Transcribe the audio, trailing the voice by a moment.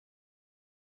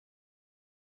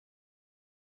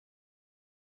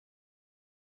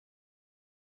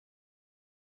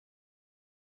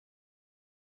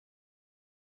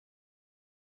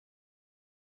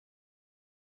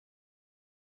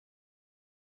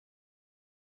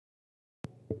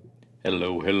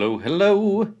Hello, hello,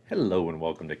 hello, hello, and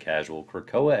welcome to Casual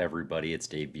Krakoa, everybody. It's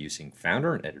Dave Busing,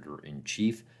 founder and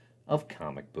editor-in-chief of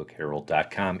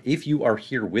comicbookherald.com. If you are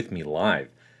here with me live,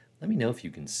 let me know if you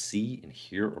can see and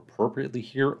hear appropriately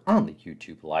here on the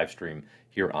YouTube live stream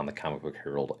here on the Comic Book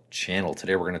Herald channel.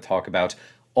 Today we're going to talk about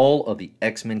all of the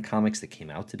X-Men comics that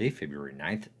came out today, February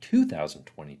 9th,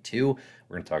 2022.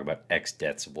 We're going to talk about X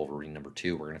Deaths of Wolverine number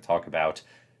 2. We're going to talk about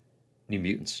New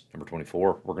Mutants, number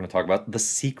 24. We're going to talk about The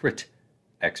Secret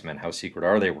X-Men. How secret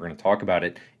are they? We're going to talk about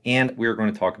it. And we're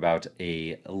going to talk about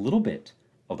a little bit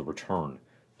of the return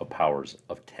of Powers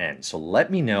of 10. So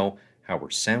let me know how we're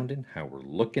sounding, how we're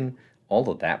looking, all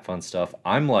of that fun stuff.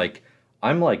 I'm like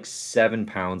 7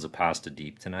 pounds of pasta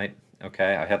deep tonight.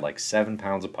 Okay. I had like 7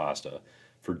 pounds of pasta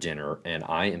for dinner, and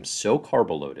I am so carb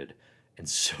loaded and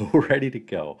so ready to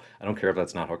go. I don't care if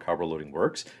that's not how carb loading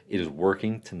works. It is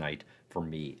working tonight for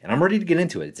me, and I'm ready to get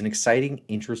into it. It's an exciting,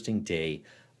 interesting day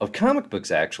of comic books,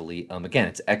 actually. Again,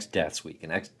 it's X Deaths week,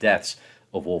 and X Deaths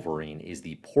of Wolverine is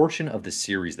the portion of the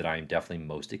series that I am definitely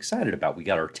most excited about. We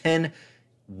got our 10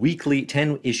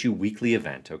 issue weekly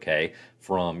event, okay,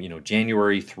 from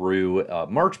January through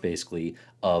March, basically,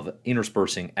 of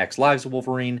interspersing X Lives of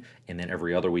Wolverine, and then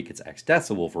every other week it's X Deaths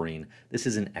of Wolverine. This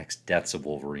is an X Deaths of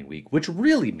Wolverine week, which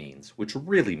really means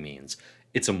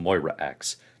it's a Moira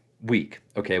X week,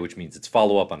 okay, which means it's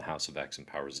follow-up on House of X and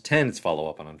Powers of 10, it's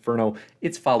follow-up on Inferno,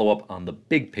 it's follow-up on the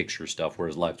big picture stuff,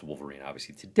 whereas Lives of Wolverine,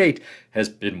 obviously, to date, has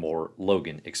been more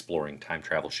Logan exploring time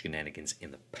travel shenanigans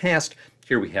in the past.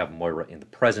 Here we have Moira in the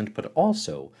present, but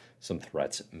also some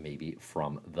threats maybe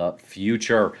from the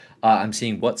future. I'm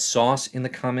seeing what sauce in the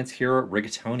comments here?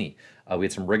 Rigatoni. We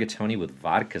had some rigatoni with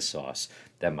vodka sauce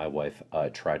that my wife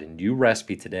tried a new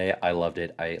recipe today. I loved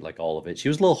it. I ate like all of it. She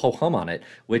was a little ho-hum on it,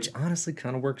 which honestly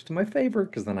kind of works to my favor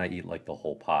because then I eat like the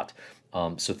whole pot.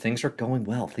 So things are going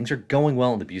well. Things are going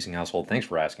well in the Busing household. Thanks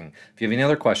for asking. If you have any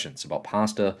other questions about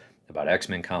pasta, about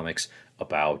X-Men comics,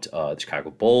 about the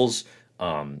Chicago Bulls,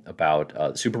 about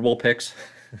the Super Bowl picks,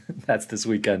 that's this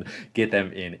weekend. Get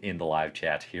them in the live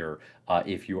chat here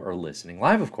if you are listening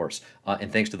live, of course.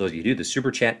 And thanks to those of you who do. The super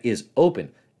chat is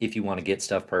open. If you want to get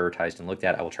stuff prioritized and looked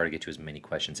at, I will try to get to as many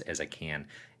questions as I can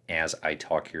as I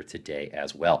talk here today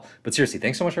as well. But seriously,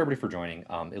 thanks so much everybody for joining.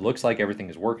 It looks like everything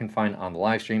is working fine on the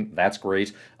live stream. That's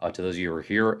great. To those of you who are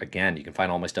here, again, you can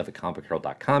find all my stuff at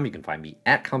comicbookherald.com. You can find me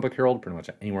at Comic Book Herald pretty much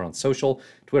anywhere on social,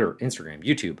 Twitter, Instagram,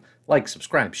 YouTube. Like,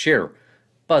 subscribe, share.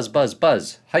 Buzz, buzz,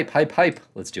 buzz. Hype, hype, hype.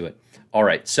 Let's do it. All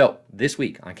right, so this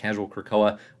week on Casual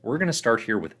Krakoa, we're going to start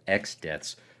here with X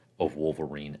Deaths of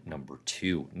Wolverine number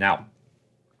 2. Now,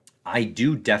 I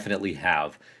do definitely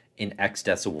have an X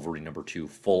Deaths of Wolverine number 2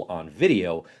 full-on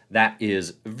video that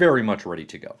is very much ready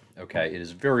to go. Okay, it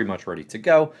is very much ready to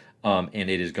go, and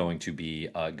it is going to be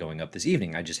going up this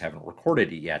evening. I just haven't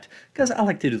recorded it yet because I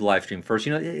like to do the live stream first.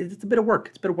 It's a bit of work.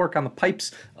 It's a bit of work on the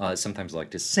pipes. Sometimes I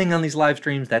like to sing on these live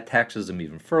streams. That taxes them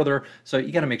even further. So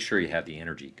you got to make sure you have the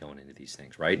energy going into these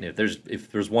things, right? And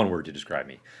if there's one word to describe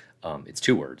me, it's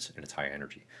 2 words, and it's high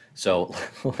energy. So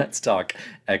let's talk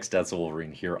X Deaths of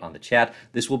Wolverine here on the chat.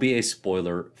 This will be a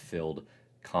spoiler-filled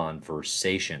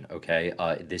conversation, okay?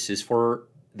 This is for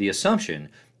the assumption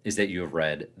is that you have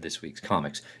read this week's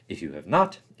comics. If you have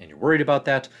not, and you're worried about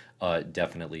that,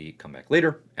 definitely come back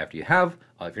later after you have.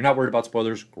 If you're not worried about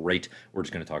spoilers, great. We're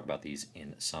just going to talk about these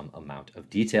in some amount of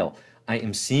detail. I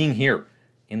am seeing here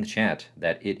in the chat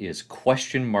that it is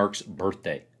Question Mark's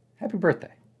birthday. Happy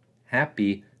birthday.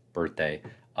 Happy birthday.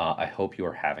 I hope you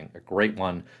are having a great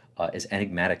one, as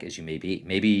enigmatic as you may be.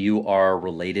 Maybe you are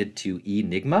related to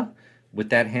Enigma with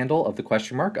that handle of the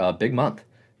question mark. Big month.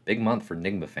 Big month for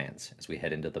Enigma fans as we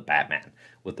head into the Batman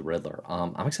with the Riddler.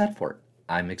 I'm excited for it.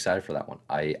 I'm excited for that one.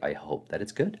 I hope that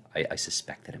it's good. I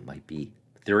suspect that it might be.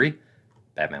 Theory,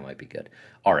 Batman might be good.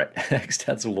 All right, X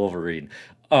Deaths of Wolverine.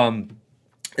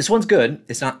 This one's good.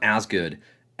 It's not as good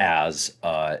as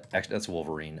X Deaths of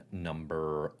Wolverine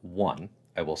number 1.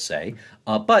 I will say.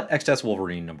 But X Deaths of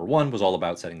Wolverine number 1 was all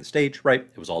about setting the stage, right?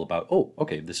 It was all about, oh,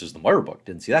 okay, this is the Moira book.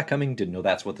 Didn't see that coming. Didn't know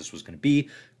that's what this was going to be.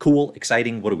 Cool,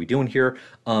 exciting. What are we doing here?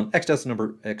 X Deaths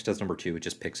number 2, it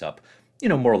just picks up,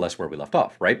 more or less where we left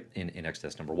off, right? In X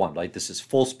Deaths number 1, right? This is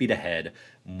full speed ahead.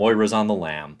 Moira's on the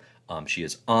lam. She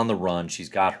is on the run. She's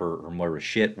got her Moira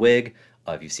shit wig.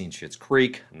 If you've seen Schitt's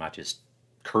Creek, I'm not just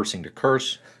cursing to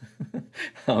curse.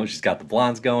 She's got the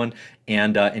blondes going,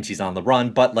 and she's on the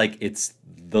run, but like it's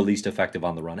the least effective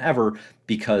on the run ever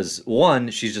because, one,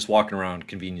 she's just walking around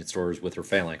convenience stores with her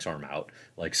phalanx arm out,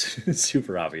 like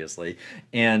super obviously,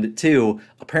 and 2,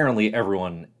 apparently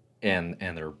everyone and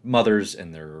their mothers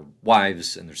and their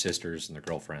wives and their sisters and their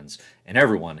girlfriends and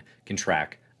everyone can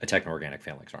track a techno-organic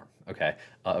phalanx arm, okay?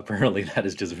 Apparently that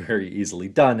is just very easily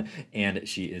done, and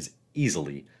she is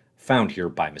easily found here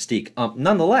by Mystique.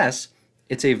 Nonetheless,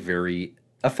 it's a very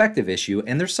effective issue,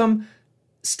 and there's some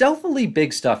stealthily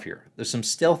big stuff here. There's some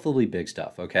stealthily big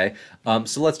stuff, okay?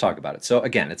 So let's talk about it. So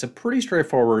again, it's a pretty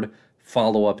straightforward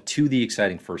follow-up to the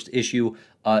exciting first issue.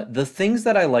 The things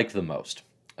that I like the most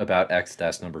about X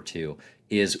Deaths #2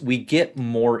 is we get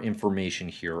more information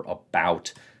here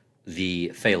about the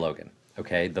Fae Logan,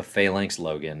 okay? The Phalanx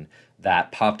Logan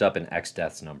that popped up in X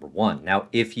Deaths #1. Now,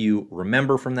 if you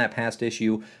remember from that past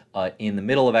issue, in the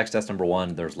middle of X Deaths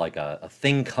 #1, there's like a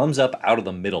thing comes up out of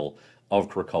the middle of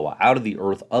Krakoa, out of the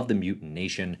earth of the mutant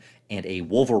nation, and a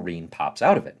Wolverine pops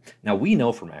out of it. Now, we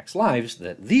know from X Lives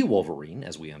that the Wolverine,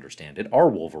 as we understand it, our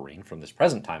Wolverine from this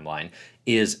present timeline,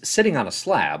 is sitting on a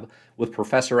slab with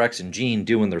Professor X and Jean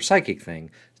doing their psychic thing,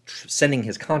 sending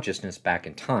his consciousness back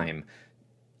in time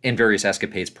in various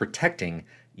escapades, protecting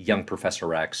young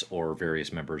Professor X or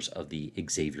various members of the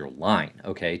Xavier line,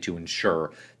 okay, to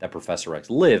ensure that Professor X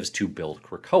lives to build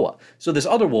Krakoa. So this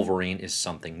other Wolverine is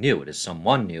something new. It is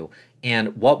someone new.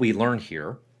 And what we learn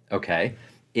here, okay,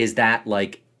 is that,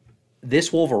 like,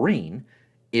 this Wolverine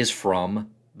is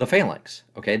from the Phalanx,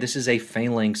 okay? This is a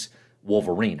Phalanx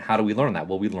Wolverine. How do we learn that?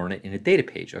 Well, we learn it in a data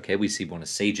page, okay? We see one of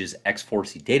Sage's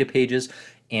X-Force data pages,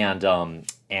 and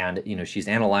you know, she's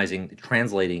analyzing,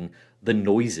 translating the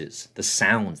noises, the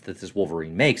sounds that this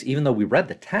Wolverine makes, even though we read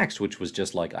the text, which was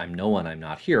just like, I'm no one, I'm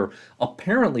not here.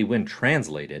 Apparently, when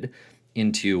translated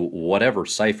into whatever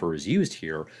cipher is used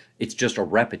here, it's just a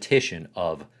repetition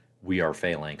of we are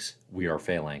Phalanx, we are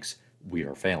Phalanx, we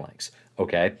are Phalanx,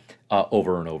 okay?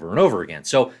 Over and over and over again.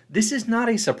 So this is not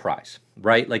a surprise,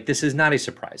 right? Like, this is not a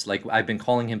surprise. Like, I've been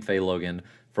calling him Fae Logan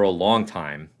for a long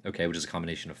time, okay, which is a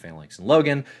combination of Phalanx and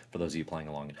Logan, for those of you playing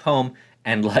along at home.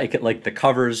 And like the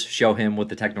covers show him with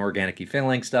the techno-organic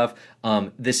Phalanx stuff.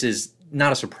 This is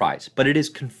not a surprise, but it is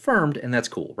confirmed, and that's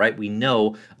cool, right? We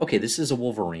know, okay, this is a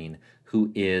Wolverine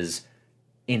who is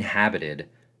inhabited,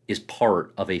 is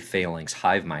part of a Phalanx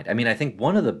hive mind. I mean, I think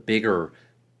one of the bigger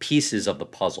pieces of the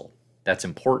puzzle that's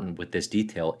important with this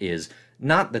detail is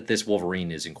not that this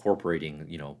Wolverine is incorporating,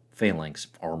 you know, Phalanx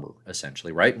armor,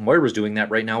 essentially, right? Moira's doing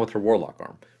that right now with her Warlock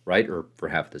arm, right? Or for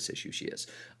half this issue she is.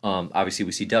 Obviously,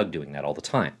 we see Doug doing that all the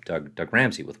time, Doug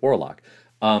Ramsey with Warlock.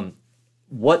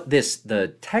 What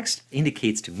the text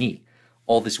indicates to me,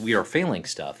 all this We Are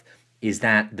Phalanx stuff, is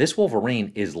that this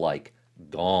Wolverine is, like,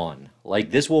 gone.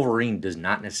 Like, this Wolverine does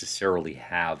not necessarily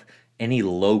have any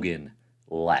Logan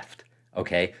left.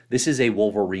 Okay, this is a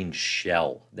Wolverine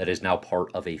shell that is now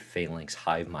part of a Phalanx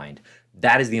hive mind.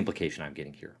 That is the implication I'm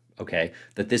getting here, okay?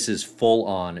 That this is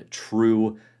full-on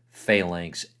true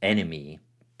Phalanx enemy,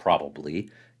 probably,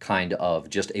 kind of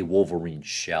just a Wolverine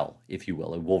shell, if you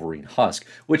will, a Wolverine husk,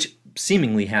 which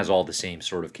seemingly has all the same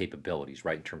sort of capabilities,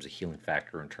 right, in terms of healing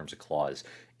factor, in terms of claws,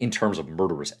 in terms of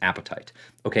murderous appetite,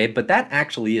 okay? But that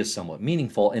actually is somewhat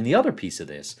meaningful, and the other piece of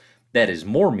this that is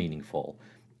more meaningful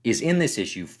is in this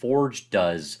issue, Forge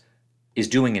is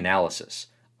doing analysis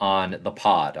on the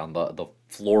pod, on the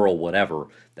floral whatever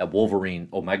that Wolverine,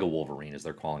 Omega Wolverine as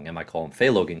they're calling him, I call him Fae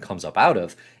Logan, comes up out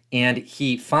of, and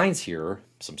he finds here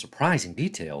some surprising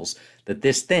details that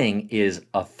this thing is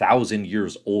 1,000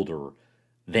 years older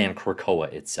than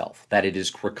Krakoa itself. That it is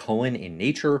Krakoan in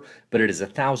nature, but it is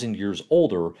 1,000 years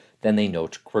older than they know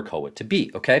Krakoa to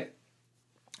be, okay?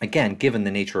 Again, given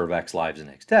the nature of X Lives and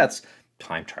X Deaths,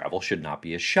 time travel should not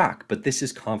be a shock, but this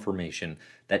is confirmation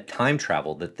that time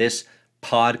travel, that this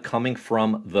pod coming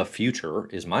from the future,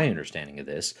 is my understanding of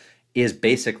this, is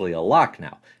basically a lock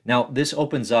now. Now, this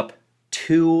opens up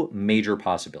two major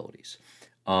possibilities.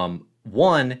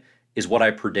 One is what I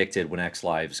predicted when X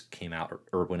Lives came out,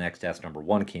 or when X Deaths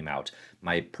 #1 came out.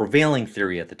 My prevailing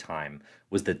theory at the time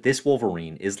was that this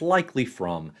Wolverine is likely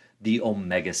from the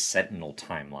Omega Sentinel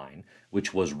timeline,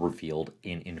 which was revealed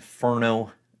in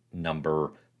Inferno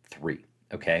 #3,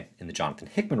 okay, in the Jonathan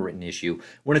Hickman written issue,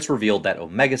 when it's revealed that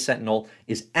Omega Sentinel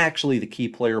is actually the key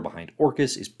player behind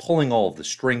Orcus, is pulling all of the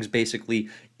strings basically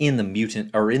in the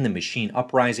mutant or in the machine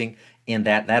uprising, and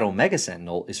that Omega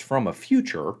Sentinel is from a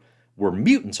future where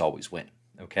mutants always win.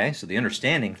 Okay, so the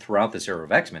understanding throughout this era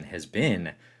of X-Men has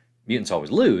been mutants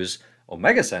always lose.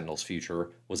 Omega Sentinel's future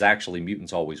was actually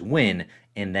mutants always win,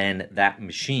 and then that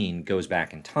machine goes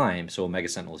back in time, so Omega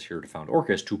Sentinel is here to found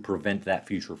Orcus to prevent that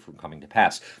future from coming to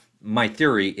pass. My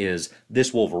theory is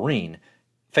this Wolverine,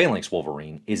 Phalanx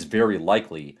Wolverine, is very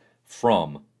likely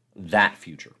from that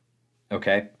future.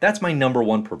 Okay? That's my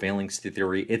 #1 prevailing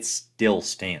theory. It still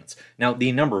stands. Now,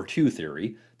 the #2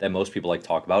 theory that most people like to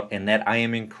talk about, and that I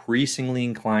am increasingly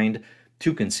inclined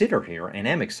to consider here, and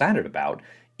am excited about,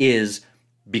 is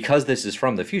because this is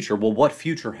from the future, well, what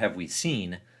future have we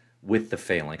seen with the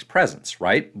Phalanx presence,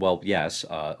 right? Well, yes,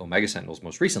 Omega Sentinels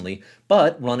most recently,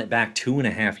 but run it back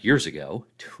 2.5 years ago,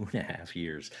 2.5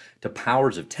 years, to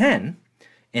Powers of 10.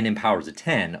 And in Powers of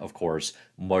 10, of course,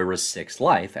 Moira's sixth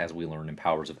life, as we learn in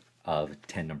Powers of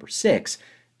 10 number 6,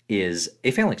 is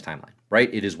a Phalanx timeline,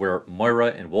 right? It is where Moira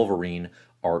and Wolverine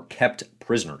are kept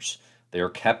prisoners. They are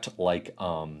kept like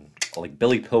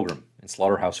Billy Pilgrim in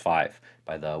Slaughterhouse 5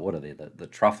 by what are they, the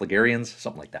Trafalgarians,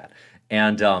 something like that.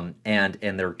 And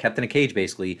they're kept in a cage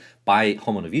basically by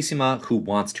Homo Novissima, who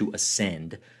wants to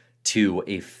ascend to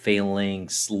a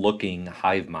phalanx-looking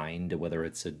hive mind, whether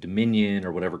it's a Dominion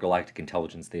or whatever galactic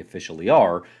intelligence they officially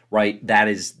are, right?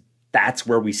 That's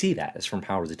where we see that, is from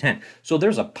Powers of 10. So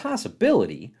there's a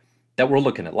possibility that we're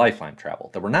looking at lifeline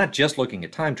travel, that we're not just looking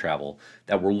at time travel,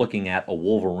 that we're looking at a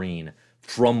Wolverine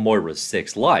from Moira's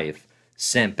sixth life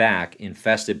sent back,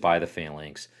 infested by the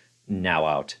Phalanx, now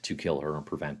out to kill her and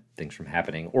prevent things from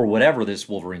happening, or whatever this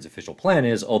Wolverine's official plan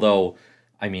is. Although,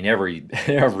 I mean, every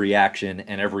action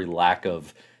and every lack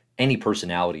of any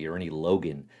personality or any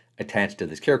Logan attached to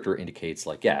this character indicates,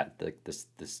 like, yeah, this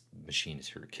machine is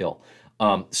here to kill.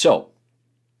 So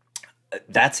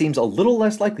that seems a little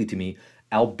less likely to me,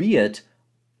 albeit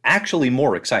actually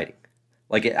more exciting.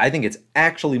 Like, I think it's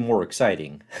actually more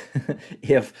exciting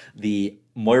if the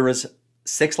Moira's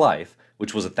sixth life,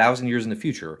 which was 1,000 years in the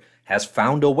future, has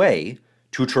found a way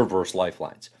to traverse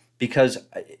lifelines. Because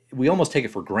we almost take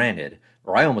it for granted,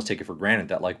 or I almost take it for granted,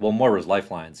 that, like, well, Moira's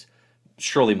lifelines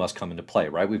surely must come into play,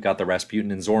 right? We've got the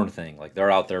Rasputin and Zorn thing. Like,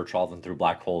 they're out there traveling through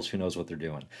black holes. Who knows what they're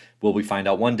doing? Will we find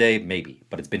out one day? Maybe.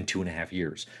 But it's been 2.5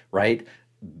 years, right?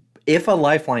 If a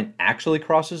lifeline actually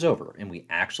crosses over and we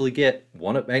actually get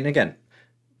one, and again,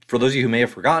 for those of you who may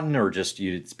have forgotten or just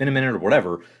it's been a minute or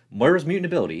whatever, Moira's mutant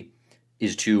ability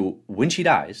is to, when she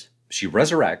dies, she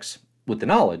resurrects with the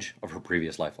knowledge of her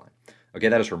previous lifeline. Okay,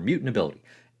 that is her mutant ability.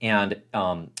 And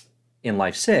in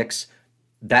Life 6,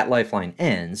 that lifeline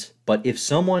ends, but if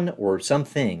someone or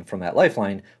something from that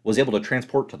lifeline was able to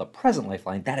transport to the present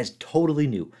lifeline, that is totally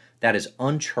new. That is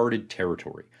uncharted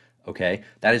territory. Okay,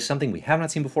 that is something we have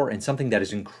not seen before, and something that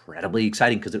is incredibly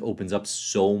exciting because it opens up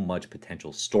so much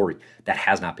potential story that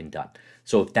has not been done.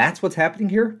 So if that's what's happening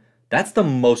here, that's the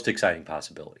most exciting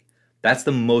possibility. That's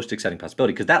the most exciting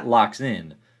possibility, because that locks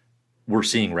in we're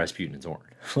seeing Rasputin and Zorn.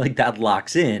 Like, that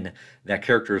locks in that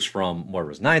characters from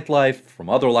Moira's ninth life, from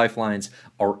other lifelines,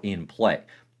 are in play.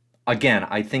 Again,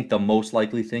 I think the most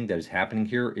likely thing that is happening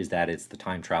here is that it's the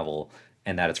time travel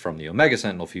and that it's from the Omega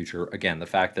Sentinel future. Again, the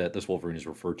fact that this Wolverine is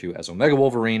referred to as Omega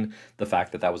Wolverine, the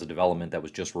fact that that was a development that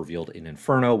was just revealed in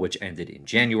Inferno, which ended in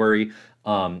January,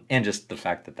 and just the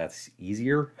fact that that's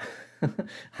easier,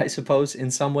 I suppose,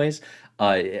 in some ways,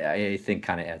 I think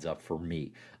kind of adds up for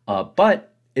me. But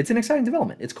it's an exciting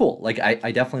development. It's cool. Like,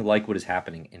 I definitely like what is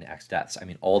happening in X Deaths. I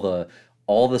mean, all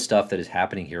the stuff that is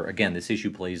happening here. Again, this issue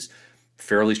plays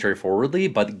fairly straightforwardly,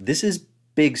 but this is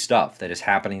big stuff that is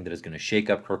happening that is going to shake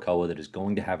up Krakoa, that is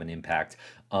going to have an impact,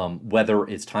 whether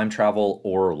it's time travel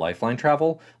or lifeline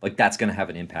travel. Like, that's going to have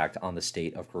an impact on the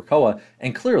state of Krakoa,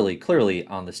 and clearly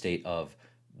on the state of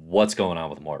what's going on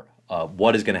with Moira.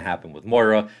 What is going to happen with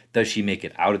Moira? Does she make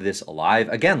it out of this alive?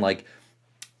 Again, like,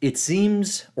 it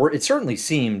seems, or it certainly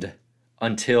seemed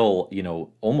until,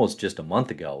 almost just a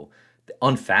month ago,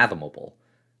 unfathomable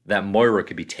that Moira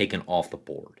could be taken off the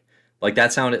board. Like,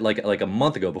 that sounded like a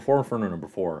month ago, before Inferno number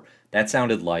 4, that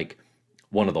sounded like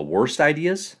one of the worst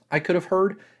ideas I could have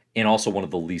heard, and also one of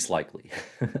the least likely.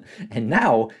 And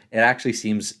now it actually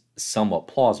seems somewhat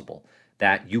plausible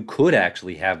that you could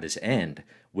actually have this end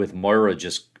with Moira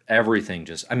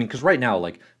because right now,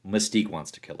 like, Mystique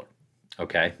wants to kill her.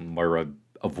 Okay, Moira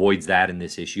avoids that in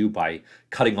this issue by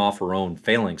cutting off her own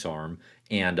phalanx arm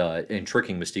and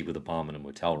tricking Mystique with a bomb in a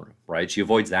motel room, right? She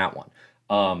avoids that one.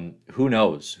 Who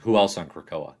knows who else on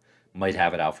Krakoa might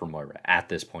have it out for Moira at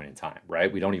this point in time,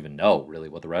 right? We don't even know really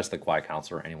what the rest of the Quiet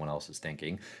Council or anyone else is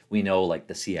thinking. We know, like,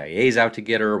 the CIA's out to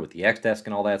get her with the X-Desk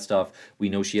and all that stuff. We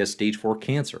know she has stage 4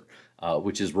 cancer,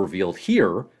 which is revealed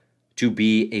here to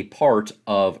be a part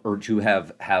of, or to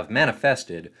have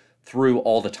manifested through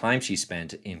all the time she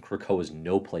spent in Krakoa's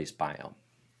no-place biome,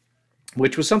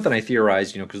 which was something I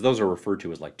theorized, because those are referred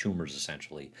to as, like, tumors,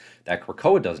 essentially, that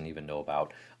Krakoa doesn't even know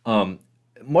about.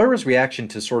 Moira's reaction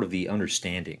to sort of the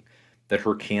understanding that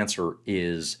her cancer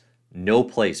is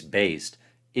no-place based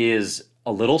is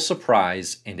a little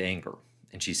surprise and anger.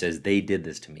 And she says, they did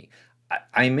this to me.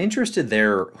 I'm interested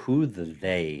there who the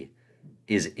they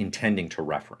is intending to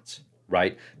reference,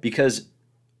 right? Because,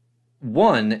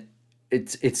 one,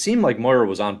 it seemed like Moira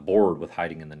was on board with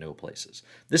hiding in the no places.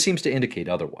 This seems to indicate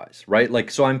otherwise, right?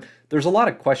 Like, so there's a lot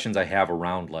of questions I have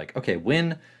around, like, okay,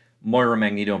 when Moira,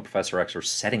 Magneto, and Professor X are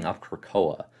setting up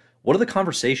Krakoa, what are the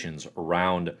conversations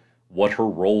around what her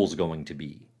role's going to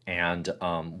be, and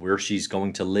where she's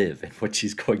going to live, and what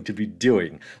she's going to be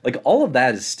doing? Like, all of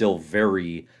that is still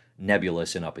very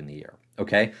nebulous and up in the air.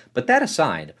 Okay, but that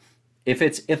aside,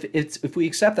 if we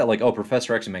accept that, like, oh,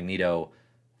 Professor X and Magneto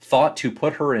thought to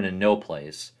put her in a no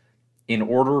place in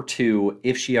order to,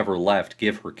 if she ever left,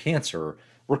 give her cancer,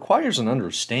 requires an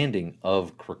understanding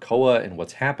of Krakoa and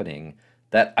what's happening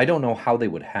that I don't know how they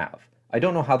would have. I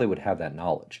don't know how they would have that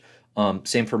knowledge.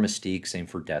 Same for Mystique, same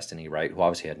for Destiny, right? Who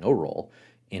obviously had no role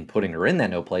in putting her in that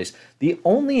no place. The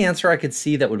only answer I could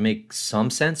see that would make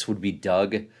some sense would be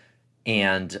Doug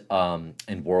and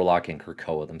Warlock and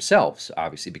Krakoa themselves,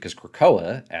 obviously, because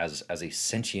Krakoa, as a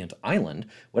sentient island,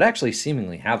 would actually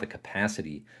seemingly have the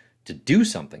capacity to do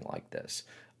something like this.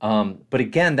 But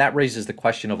again, that raises the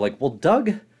question of, like, well,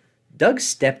 Doug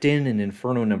stepped in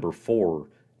Inferno #4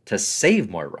 to save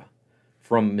Moira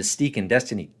from Mystique and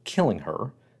Destiny killing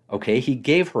her. Okay, he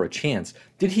gave her a chance.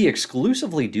 Did he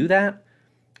exclusively do that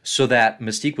so that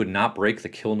Mystique would not break the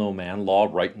kill no man law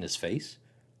right in his face?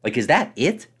 Like, is that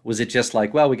it? Was it just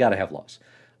like, well, we got to have laws?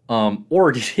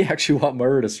 Or did he actually want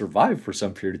Moira to survive for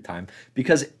some period of time?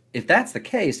 Because if that's the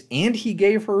case, and he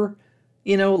gave her,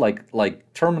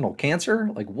 like terminal cancer,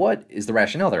 like, what is the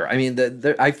rationale there? I mean,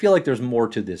 I feel like there's more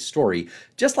to this story,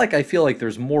 just like I feel like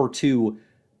there's more to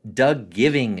Doug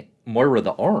giving Moira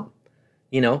the arm.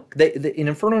 In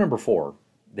Inferno #4,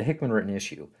 the Hickman written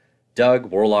issue,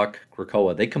 Doug, Warlock,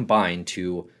 Krakoa, they combine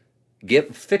to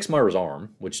fix Moira's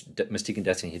arm, which Mystique and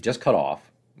Destiny had just cut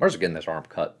off. Moira's getting this arm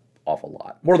cut off a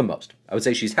lot, more than most. I would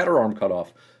say she's had her arm cut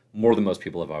off more than most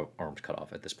people have arms cut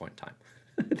off at this point in time.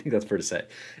 I think that's fair to say.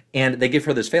 And they give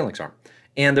her this phalanx arm.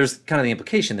 And there's kind of the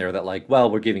implication there that, like,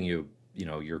 well, we're giving you,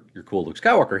 your cool Luke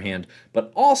Skywalker hand,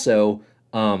 but also,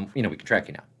 we can track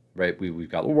you now, right? We've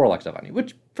got the Warlock stuff on you,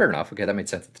 which, fair enough. Okay, that made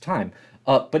sense at the time.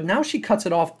 But now she cuts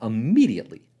it off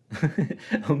immediately.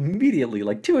 Immediately,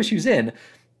 like 2 issues in,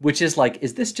 which is like,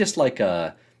 is this just like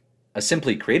a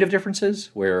simply creative differences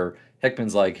where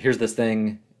Hickman's like, here's this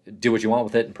thing, do what you want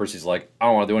with it, and Percy's like, I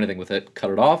don't want to do anything with it,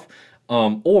 cut it off?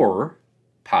 Or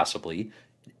possibly,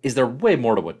 is there way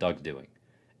more to what Doug's doing?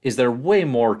 Is there way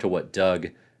more to what Doug,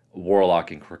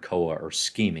 Warlock, and Krakoa are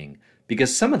scheming?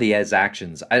 Because some of the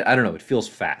actions, I don't know, it feels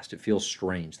fast. It feels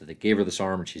strange that they gave her this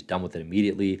arm and she's done with it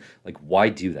immediately. Like, why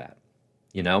do that?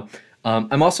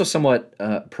 I'm also somewhat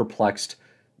perplexed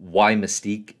why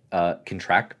Mystique can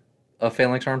track a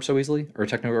phalanx arm so easily, or a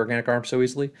techno-organic arm so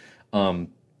easily.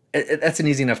 That's an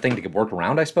easy enough thing to get worked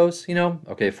around, I suppose.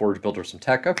 Okay, Forge built her some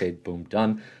tech. Okay, boom,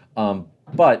 done.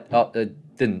 But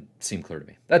it didn't seem clear to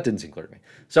me. That didn't seem clear to me.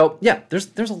 So yeah, there's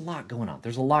a lot going on.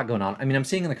 There's a lot going on. I mean, I'm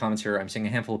seeing in the comments here, I'm seeing a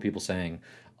handful of people saying,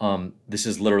 this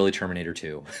is literally Terminator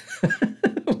 2.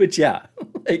 Which, yeah,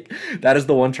 like, that is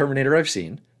the one Terminator I've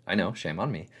seen. I know, shame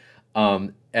on me.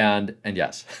 And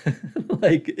yes,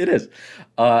 like, it is.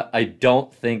 I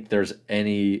don't think there's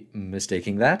any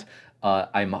mistaking that.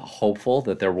 I'm hopeful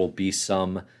that there will be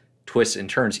some twists and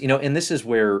turns, and this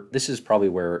is probably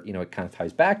where, it kind of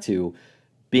ties back to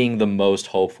being the most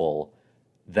hopeful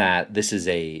that this is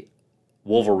a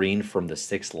Wolverine from the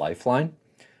 6th Lifeline,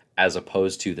 as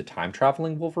opposed to the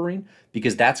time-traveling Wolverine,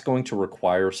 because that's going to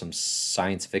require some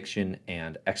science fiction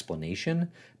and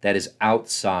explanation that is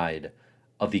outside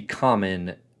of the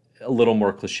common, a little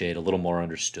more cliched, a little more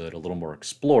understood, a little more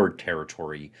explored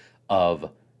territory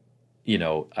of,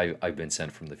 I've been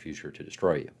sent from the future to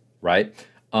destroy you, right?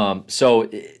 So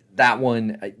that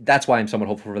one, that's why I'm somewhat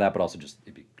hopeful for that, but also just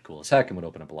it'd be cool as heck and would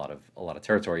open up a lot of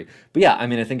territory. But yeah, I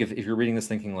mean, I think if you're reading this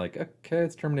thinking like, okay,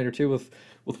 it's Terminator 2 with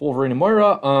Wolverine and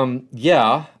Moira,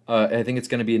 I think it's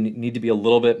going to need to be a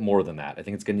little bit more than that. I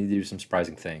think it's going to need to do some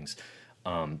surprising things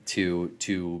to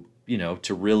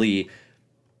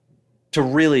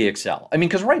really excel. I mean,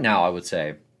 because right now I would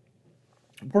say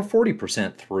we're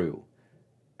 40% through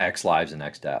X Lives and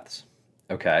X Deaths.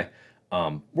 Okay,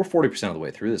 we're 40% of the way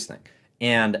through this thing,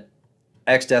 and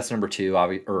X Deaths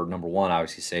 #2 or #1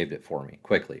 obviously saved it for me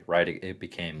quickly. Right, it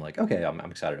became like, okay, I'm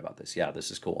excited about this. Yeah, this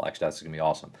is cool. X Deaths is gonna be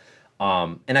awesome.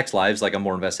 And X Lives, like, I'm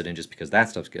more invested in just because that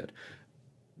stuff's good.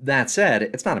 That said,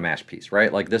 it's not a masterpiece,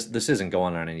 right? Like, this isn't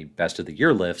going on any best of the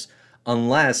year lists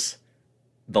unless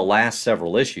the last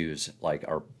several issues, like,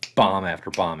 are bomb after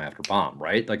bomb after bomb,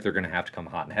 right? Like, they're going to have to come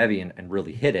hot and heavy and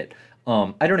really hit it.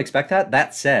 I don't expect that.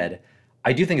 That said,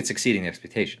 I do think it's exceeding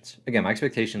expectations. Again, my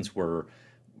expectations were,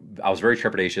 I was very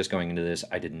trepidatious going into this.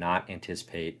 I did not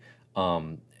anticipate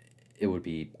it would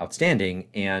be outstanding,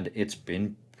 and it's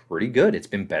been pretty good. It's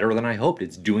been better than I hoped.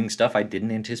 It's doing stuff I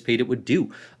didn't anticipate it would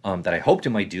do, that I hoped it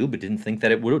might do, but didn't think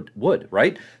that it would,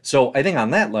 right? So I think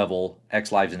on that level,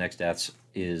 X Lives and X Deaths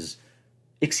is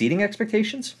exceeding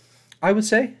expectations, I would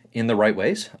say, in the right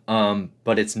ways.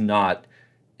 But it's not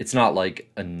like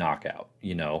a knockout,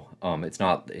 you know.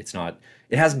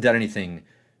 It hasn't done anything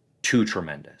too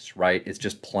tremendous, right? It's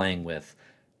just playing with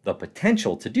the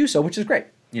potential to do so, which is great.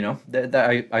 You know,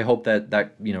 I hope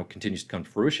that you know, continues to come to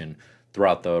fruition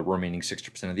throughout the remaining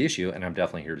 60% of the issue, and I'm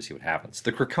definitely here to see what happens.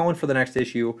 The Krakoan for the next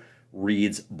issue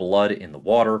reads Blood in the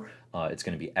Water. It's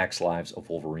going to be X Lives of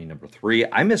Wolverine #3.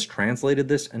 I mistranslated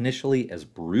this initially as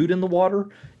Brood in the Water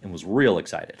and was real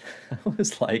excited. I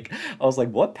was like,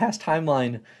 what past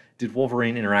timeline did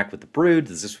Wolverine interact with the Brood?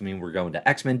 Does this mean we're going to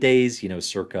X-Men days, you know,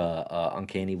 circa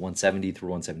Uncanny 170 through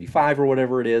 175 or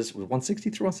whatever it is,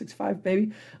 160 through 165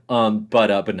 maybe?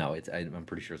 But no, I'm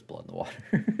pretty sure it's Blood in the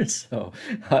Water. So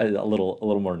a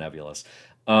little more nebulous.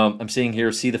 I'm seeing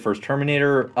here, see the first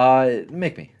Terminator.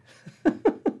 Make me.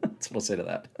 That's what I'll say to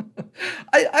that.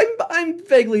 I'm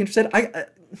vaguely interested.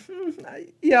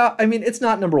 Yeah, I mean, it's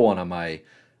not #1 on my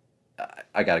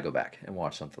I got to go back and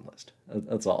watch something list.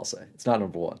 That's all I'll say. It's not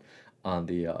 #1 on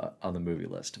the movie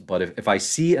list. But if I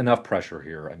see enough pressure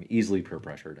here, I'm easily peer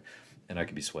pressured, and I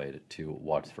could be swayed to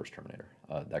watch the first Terminator.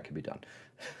 That could be done.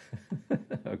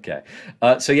 Okay.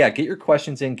 So yeah, get your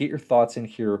questions in, get your thoughts in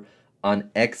here on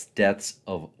X Deaths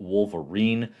of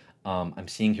Wolverine. I'm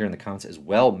seeing here in the comments as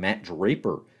well, Matt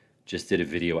Draper just did a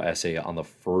video essay on the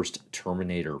first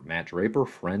Terminator. Matt Draper,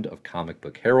 friend of Comic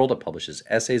Book Herald, publishes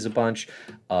essays a bunch,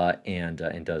 and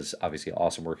does obviously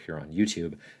awesome work here on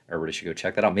YouTube. Everybody should go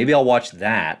check that out. Maybe I'll watch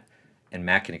that, and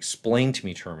Matt can explain to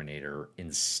me Terminator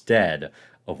instead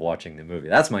of watching the movie.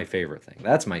 That's my favorite thing.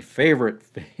 That's my favorite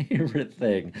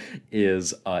thing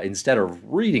is instead of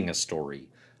reading a story,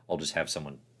 I'll just have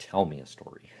someone tell me a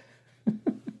story.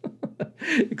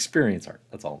 Experience art.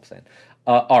 That's all I'm saying.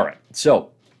 All right.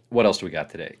 So what else do we got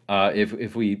today?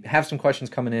 If we have some questions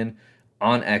coming in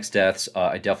on X Deaths,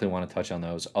 I definitely want to touch on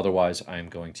those. Otherwise, I'm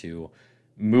going to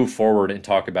move forward and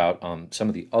talk about some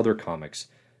of the other comics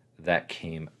that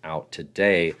came out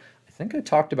today. I think I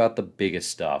talked about the biggest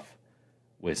stuff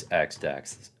with X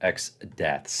Deaths.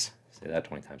 Say that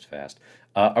 20 times fast.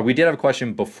 We did have a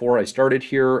question before I started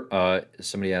here.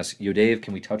 Somebody asked, Yo Dave,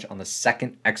 can we touch on the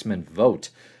second X-Men vote?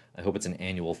 I hope it's an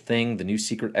annual thing. The new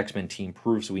secret X-Men team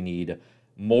proves we need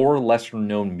more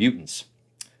lesser-known mutants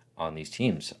on these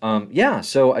teams. Yeah,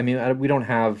 so, I mean, we don't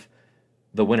have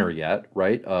the winner yet,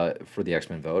 right, for the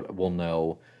X-Men vote. We'll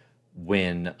know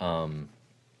when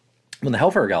the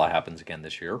Hellfire Gala happens again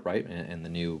this year, right, and the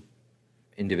new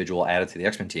individual added to the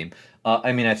X-Men team.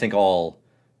 I mean, I think all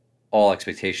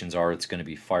expectations are it's going to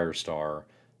be Firestar.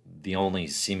 The only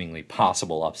seemingly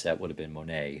possible upset would have been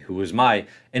Monet, who was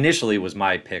initially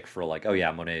my pick for like, oh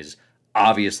yeah, Monet's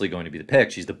obviously going to be the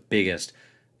pick. She's the biggest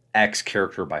X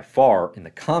character by far in the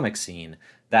comic scene.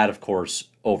 That, of course,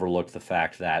 overlooked the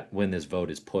fact that when this vote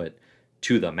is put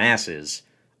to the masses,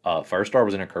 Firestar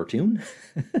was in a cartoon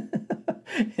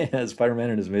as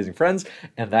Spider-Man and His Amazing Friends,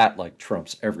 and that like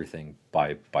trumps everything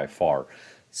by far.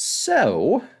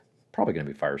 So probably going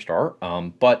to be Firestar.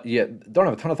 But yeah, don't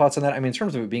have a ton of thoughts on that. I mean, in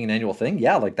terms of it being an annual thing,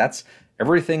 yeah, like that's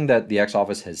everything that the X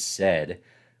office has said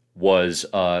was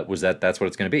that that's what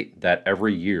it's going to be. That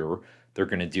every year they're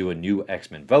going to do a new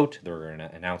X-Men vote. They're going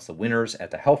to announce the winners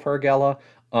at the Hellfire Gala.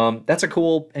 That's a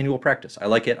cool annual practice. I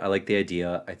like it. I like the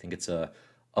idea. I think it's a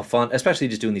fun, especially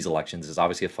just doing these elections is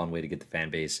obviously a fun way to get the fan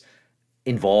base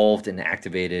involved and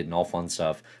activated and all fun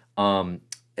stuff.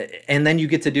 And then you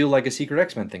get to do like a secret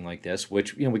X-Men thing like this,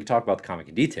 which, you know, we can talk about the comic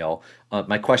in detail.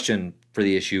 My question for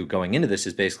the issue going into this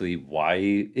is basically, why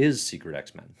is secret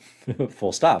X-Men?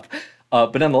 Full stop.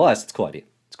 But nonetheless, it's a cool idea.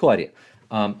 It's a cool idea.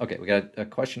 Okay, we got a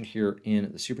question here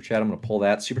in the Super Chat. I'm going to pull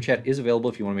that. Super Chat is available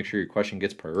if you want to make sure your question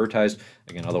gets prioritized.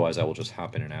 Again, otherwise I will just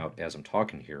hop in and out as I'm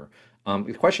talking here.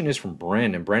 The question is from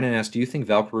Brandon. Brandon asks, do you think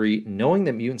Valkyrie, knowing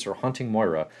that mutants are hunting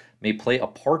Moira, may play a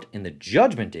part in the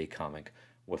Judgment Day comic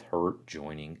with her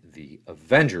joining the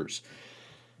Avengers?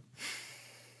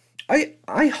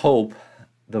 I hope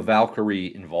the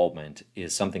Valkyrie involvement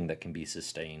is something that can be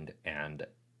sustained and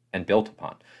built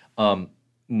upon.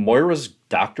 Moira's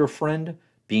doctor friend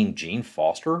being Jane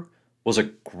Foster was a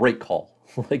great call.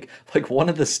 like one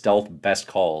of the stealth best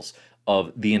calls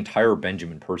of the entire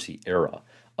Benjamin Percy era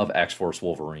of X-Force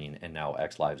Wolverine and now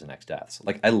X Lives and X Deaths.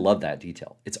 Like, I love that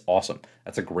detail. It's awesome.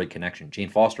 That's a great connection. Jane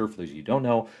Foster, for those of you who don't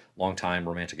know, longtime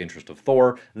romantic interest of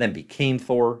Thor, then became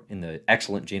Thor in the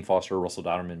excellent Jane Foster, Russell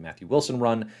Dodderman, Matthew Wilson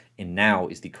run, and now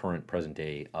is the current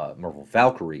present-day Marvel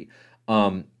Valkyrie.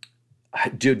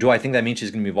 Do I think that means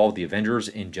she's going to be involved with the Avengers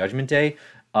in Judgment Day?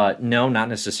 No, not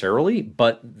necessarily.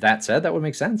 But that said, that would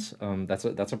make sense.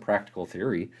 That's a practical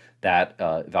theory that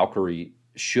Valkyrie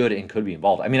should and could be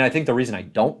involved. I mean, I think the reason I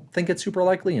don't think it's super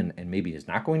likely and maybe is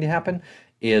not going to happen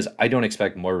is I don't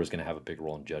expect Moira is going to have a big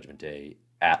role in Judgment Day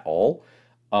at all.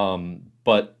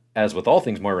 But as with all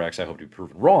things Moira X, I hope to be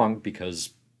proven wrong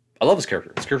because I love this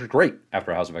character. This character's great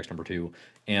after House of X #2,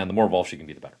 and the more involved she can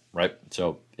be, the better, right?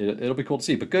 So it'll be cool to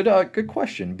see. But good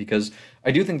question, because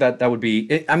I do think that would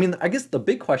be. I mean, I guess the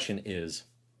big question is,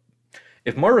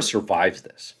 if Moira survives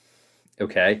this,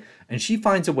 okay, and she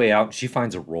finds a way out, she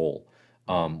finds a role,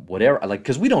 whatever, like,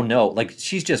 because we don't know, like,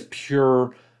 she's just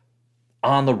pure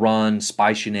on the run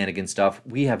spy shenanigan stuff.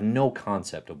 We have no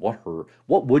concept of what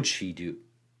would she do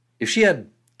if she had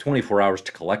 24 hours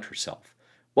to collect herself.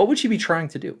 What would she be trying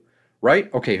to do?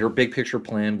 Right? Okay, her big picture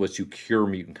plan was to cure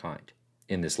mutant kind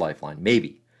in this lifeline.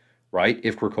 Maybe, right?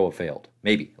 If Krakoa failed.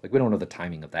 Maybe. Like, we don't know the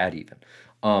timing of that even.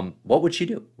 What would she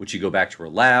do? Would she go back to her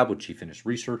lab? Would she finish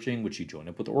researching? Would she join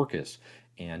up with Orcus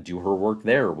and do her work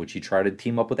there? Would she try to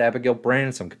team up with Abigail Brand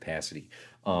in some capacity?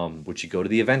 Would she go to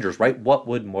the Avengers, right? What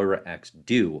would Moira X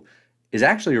do? Is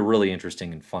actually a really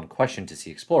interesting and fun question to see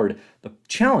explored. The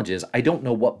challenge is I don't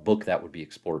know what book that would be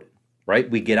explored in, right?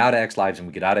 We get out of X Lives and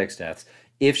we get out of X Deaths.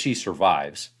 If she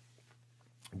survives,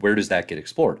 where does that get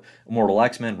explored? Immortal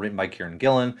X-Men, written by Kieran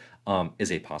Gillen,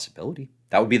 is a possibility.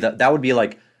 That would be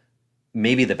like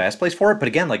maybe the best place for it. But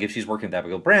again, like if she's working with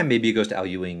Abigail Brand, maybe it goes to Al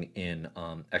Ewing in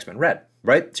X-Men Red,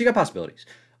 right? So you got possibilities.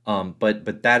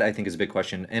 But that I think is a big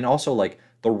question. And also like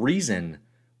the reason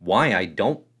why I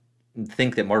don't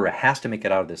think that Moira has to make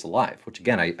it out of this alive, which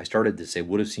again I started to say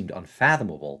would have seemed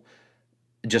unfathomable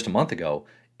just a month ago,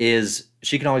 is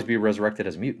she can always be resurrected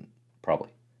as a mutant.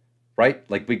 Probably, right?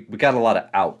 Like we got a lot of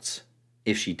outs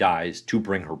if she dies to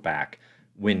bring her back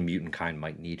when mutant kind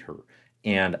might need her.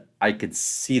 And I could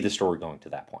see the story going to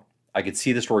that point. I could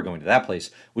see the story going to that place,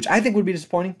 which I think would be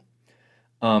disappointing.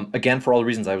 Again, for all the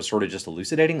reasons I was sort of just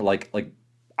elucidating, like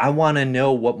I want to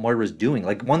know what Moira's doing.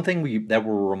 Like one thing that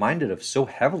we're reminded of so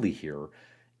heavily here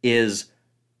is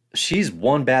she's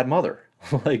one bad mother.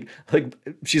 like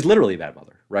she's literally a bad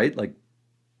mother, right? Like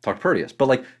talk to Proteus, but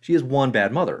like she is one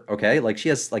bad mother, okay? Like she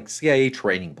has like CIA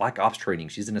training, Black Ops training.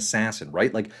 She's an assassin,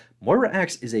 right? Like Moira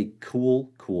X is a cool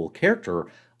character.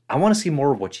 I want to see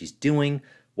more of what she's doing,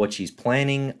 what she's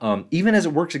planning, even as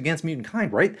it works against mutant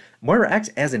kind, right? Moira X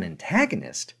as an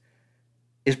antagonist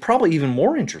is probably even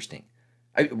more interesting.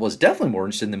 I was definitely more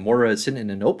interested than Moira sitting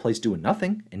in a note place doing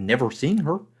nothing and never seeing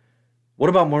her. What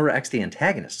about Moira X, the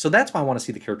antagonist? So that's why I want to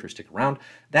see the character stick around.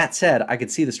 That said, I could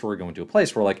see the story going to a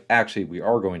place where, like, actually, we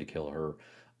are going to kill her.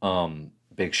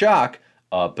 Big shock.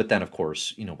 But then, of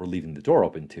course, you know, we're leaving the door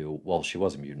open to, well, she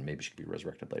was a mutant. Maybe she could be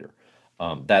resurrected later.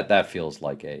 That feels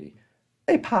like a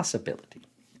possibility,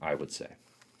 I would say.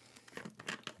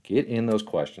 Get in those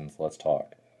questions. Let's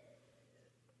talk.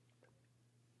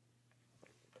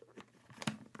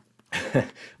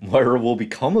 Moira will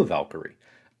become a Valkyrie.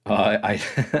 I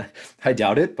I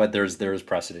doubt it, but there's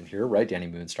precedent here, right? Danny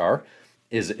Moonstar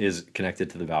is connected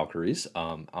to the Valkyries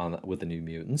with the New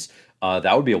Mutants.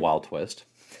 That would be a wild twist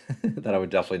that I would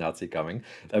definitely not see coming.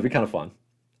 That'd be kind of fun.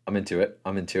 I'm into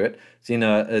it. Seeing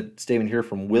a statement here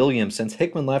from William. Since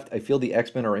Hickman left, I feel the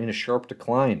X-Men are in a sharp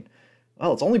decline.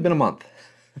 Well, it's only been a month.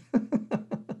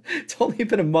 It's only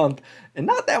been a month, and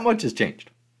not that much has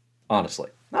changed. Honestly,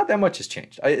 not that much has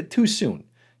changed. Too soon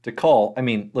to call. I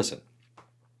mean, listen.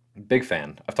 Big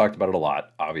fan. I've talked about it a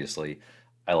lot, obviously.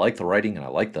 I like the writing and I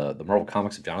like the Marvel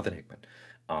Comics of Jonathan Hickman.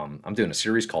 I'm doing a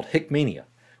series called Hickmania,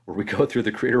 where we go through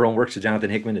the creator-owned works of Jonathan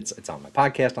Hickman. It's on my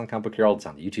podcast on Comic Book Herald. It's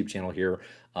on the YouTube channel here.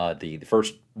 The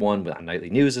first one on Nightly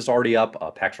News is already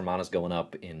up. Pax Romana's going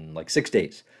up in like 6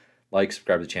 days. Like,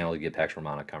 subscribe to the channel to get Pax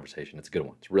Romana conversation. It's a good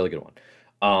one. It's a really good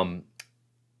one.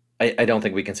 I don't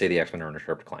think we can say the X-Men are in a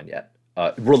sharp decline yet.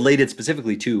 Related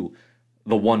specifically to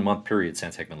the 1 month period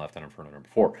since Hickman left on Inferno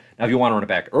 #4. Now, if you want to run it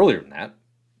back earlier than that,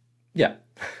 yeah,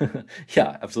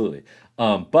 yeah, absolutely.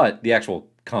 But the actual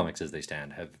comics as they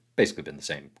stand have basically been the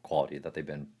same quality that they've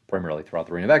been primarily throughout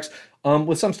the Reign of X,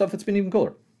 with some stuff that's been even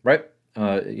cooler, right?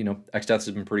 You know, X Deaths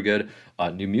has been pretty good.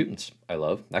 New Mutants, I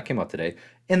love. That came out today.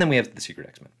 And then we have the Secret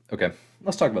X-Men. Okay,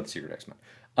 let's talk about the Secret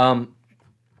X-Men.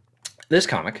 This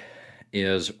comic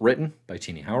is written by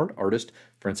Tini Howard, artist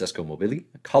Francesco Mobili,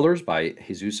 colors by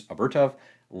Jesus Abertov,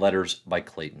 letters by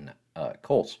Clayton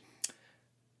Coles.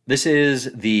 This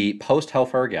is the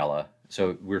post-Hellfire Gala.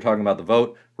 So we were talking about the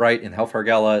vote, right? In the Hellfire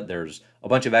Gala, there's a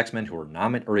bunch of X-Men who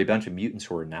are or a bunch of mutants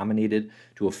who are nominated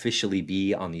to officially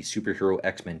be on the superhero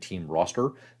X-Men team roster.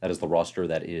 That is the roster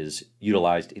that is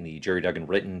utilized in the Jerry Duggan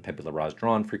written, Pepe Larraz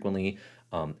drawn frequently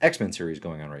X-Men series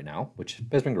going on right now, which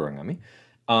has been growing on me.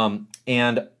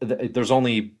 There's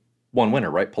only one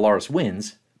winner, right? Polaris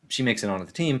wins. She makes it onto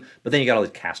the team, but then you got all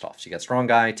these cast-offs. You got Strong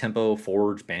Guy, Tempo,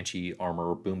 Forge, Banshee,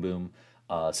 Armor, Boom Boom,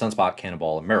 Sunspot,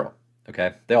 Cannonball, and Marrow.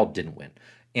 Okay, they all didn't win.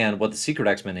 And what the Secret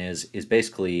X-Men is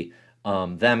basically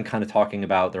them kind of talking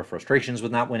about their frustrations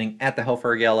with not winning at the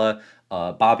Hellfire Gala.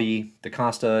 Bobby,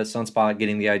 DaCosta, Sunspot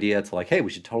getting the idea to like, hey, we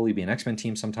should totally be an X-Men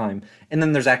team sometime. And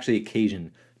then there's actually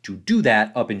occasion to do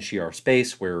that up in Shi'ar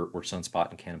space where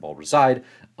Sunspot and Cannonball reside.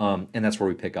 And that's where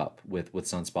we pick up with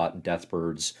Sunspot and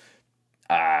Deathbird's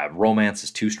romance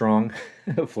is too strong,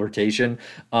 flirtation.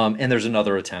 And there's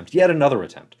another attempt, yet another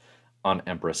attempt, on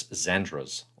Empress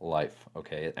Xandra's life.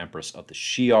 Okay, Empress of the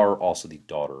Shi'ar, also the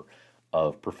daughter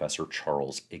of Professor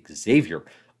Charles Xavier.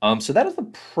 So that is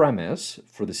the premise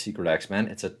for the Secret X-Men.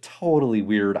 It's a totally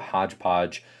weird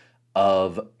hodgepodge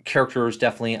of characters,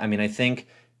 definitely. I mean, I think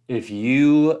if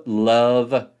you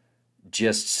love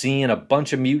just seeing a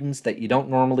bunch of mutants that you don't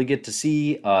normally get to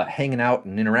see hanging out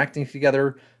and interacting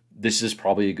together, this is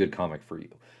probably a good comic for you.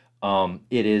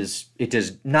 It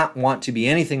does not want to be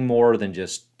anything more than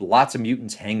just lots of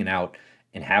mutants hanging out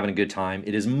and having a good time.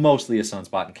 It is mostly a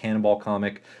Sunspot and Cannonball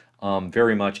comic,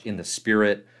 very much in the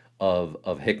spirit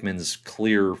of Hickman's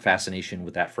clear fascination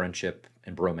with that friendship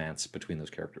and bromance between those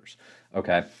characters.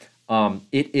 Okay,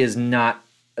 it is not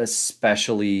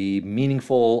especially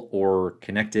meaningful or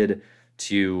connected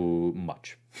to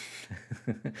much.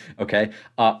 Okay,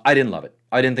 I didn't love it.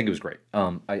 I didn't think it was great.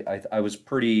 I was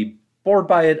pretty bored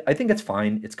by it. I think it's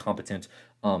fine. It's competent.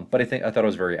 But I thought it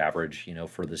was very average, you know,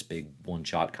 for this big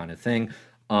one-shot kind of thing.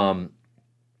 The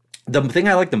thing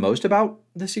I like the most about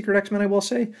the Secret X-Men, I will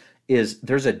say, is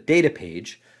there's a data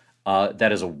page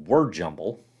that is a word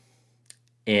jumble,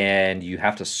 and you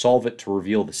have to solve it to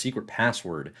reveal the secret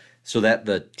password so that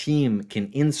the team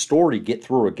can, in story, get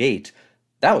through a gate.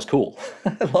 That was cool.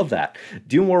 I love that.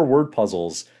 Do more word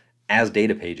puzzles as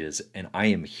data pages, and I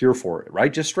am here for it,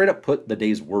 right? Just straight up put the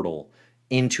day's Wordle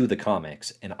into the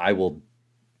comics, and I will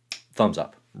thumbs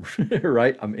up,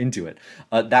 right? I'm into it.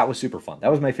 That was super fun.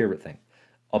 That was my favorite thing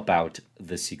about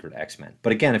the Secret X-Men.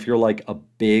 But again, if you're like a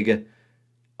big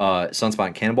Sunspot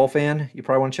and Cannonball fan, you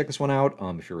probably want to check this one out.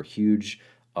 If you're a huge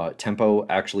Tempo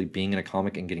actually being in a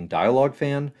comic and getting dialogue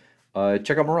fan,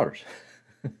 check out Marauders.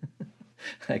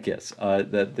 I guess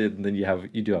then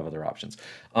you do have other options.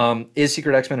 Is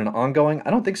Secret X-Men an ongoing? I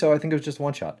don't think so. I think it was just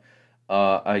one shot.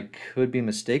 I could be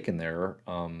mistaken there.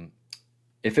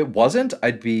 If it wasn't,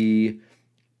 I'd be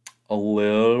a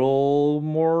little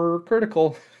more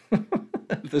critical.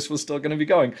 If this was still going to be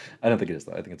going. I don't think it is,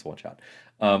 though. I think it's one shot.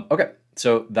 Okay,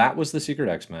 so that was the Secret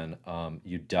X-Men.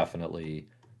 You definitely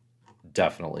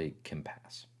can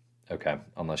pass. Okay,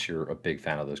 unless you're a big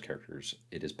fan of those characters,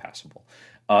 it is passable.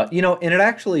 You know, and it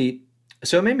actually,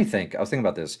 so it made me think, I was thinking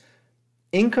about this,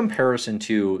 in comparison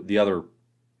to the other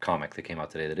comic that came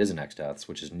out today that is an X Deaths,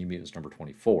 which is New Mutants number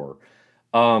 24,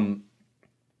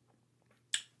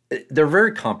 they're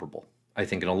very comparable, I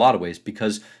think, in a lot of ways,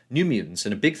 because New Mutants,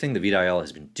 and a big thing that Vita Ayala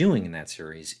has been doing in that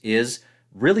series, is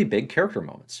really big character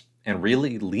moments, and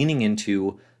really leaning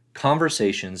into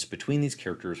conversations between these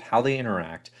characters, how they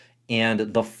interact,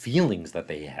 and the feelings that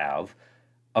they have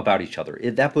about each other.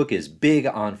 That book is big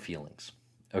on feelings,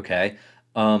 okay?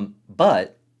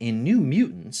 But in New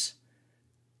Mutants,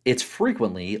 it's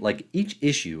frequently, like, each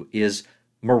issue is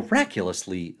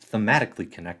miraculously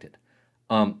thematically connected.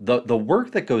 The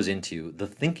work that goes into the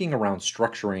thinking around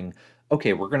structuring,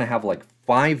 okay, we're going to have like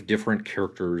 5 different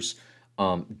characters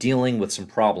dealing with some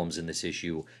problems in this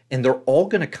issue, and they're all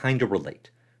going to kind of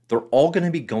relate. They're all going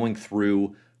to be going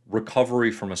through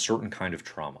recovery from a certain kind of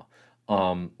trauma,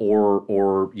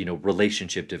 or you know,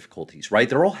 relationship difficulties, right?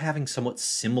 They're all having somewhat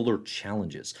similar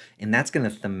challenges, and that's going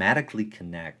to thematically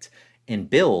connect and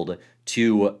build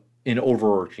to an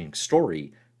overarching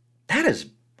story. That is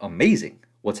amazing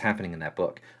what's happening in that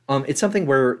book. It's something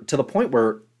where, to the point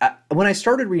where, when I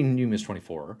started reading New Mutants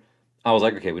 24, I was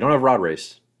like, okay, we don't have Rod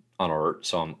Race on art,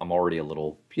 so I'm already a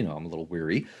little, you know, I'm a little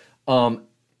weary. And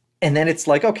then it's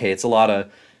like, okay, it's a lot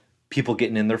of people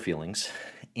getting in their feelings,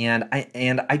 and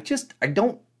I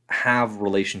don't have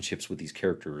relationships with these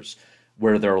characters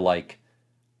where they're like,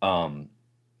 I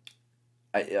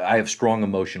have strong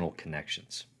emotional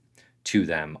connections to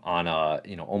them on a,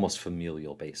 you know, almost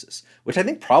familial basis, which I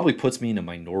think probably puts me in a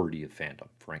minority of fandom,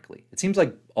 frankly. It seems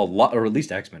like a lot, or at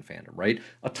least X-Men fandom, right?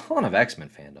 A ton of X-Men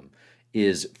fandom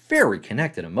is very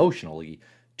connected emotionally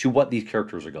to what these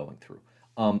characters are going through.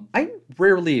 I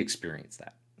rarely experience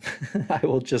that. I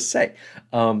will just say.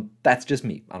 That's just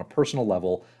me. On a personal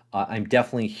level, I'm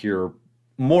definitely here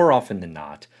more often than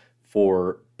not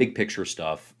for big picture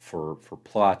stuff, for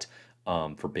plot,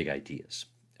 for big ideas.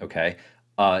 Okay.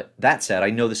 That said, I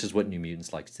know this is what New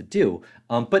Mutants likes to do.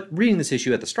 But reading this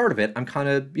issue at the start of it, I'm kind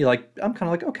of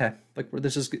like, okay, like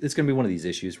it's going to be one of these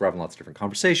issues. We're having lots of different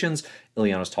conversations.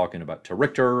 Ileana's talking to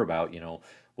Richter about,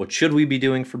 what should we be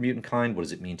doing for mutant kind? What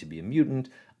does it mean to be a mutant?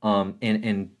 And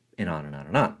on and on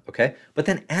and on. Okay. But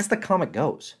then as the comic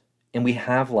goes, and we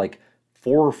have like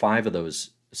 4 or 5 of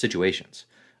those situations,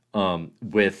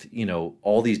 with,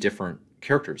 all these different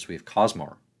characters. We have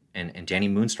Cosmar and Danny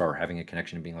Moonstar having a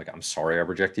connection and being like, I'm sorry I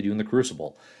rejected you in the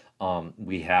Crucible.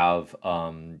 We have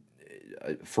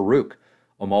Farouk,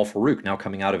 Amal Farouk, now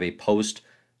coming out of a post,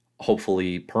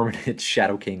 hopefully permanent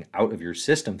Shadow King out of your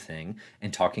system thing,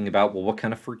 and talking about, well, what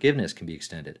kind of forgiveness can be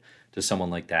extended to someone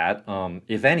like that,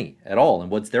 if any, at all, and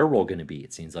what's their role going to be?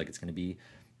 It seems like it's going to be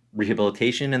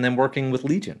rehabilitation and then working with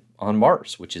Legion on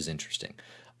Mars, which is interesting.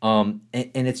 And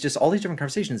it's just all these different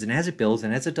conversations, and as it builds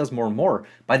and as it does more and more,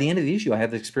 by the end of the issue, I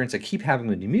have the experience I keep having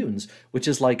with New Mutants, which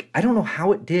is like, I don't know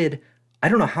how it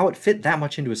fit that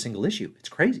much into a single issue. It's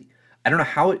crazy. I don't know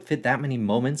how it fit that many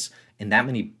moments and that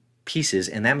many pieces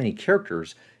and that many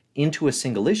characters into a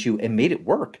single issue and made it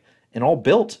work, and all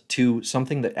built to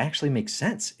something that actually makes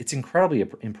sense. It's incredibly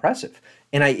impressive.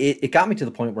 And it got me to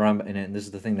the point where and this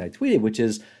is the thing that I tweeted, which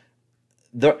is,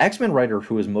 the X-Men writer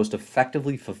who has most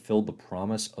effectively fulfilled the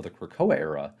promise of the Krakoa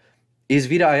era is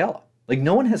Vita Ayala. Like,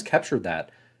 no one has captured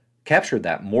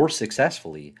that more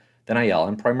successfully than Ayala,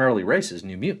 and primarily races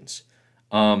New Mutants.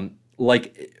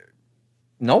 Like,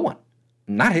 no one.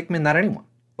 Not Hickman, not anyone.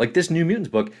 Like, this New Mutants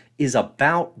book is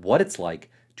about what it's like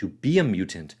to be a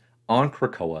mutant on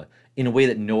Krakoa in a way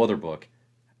that no other book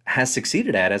has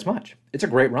succeeded at as much. It's a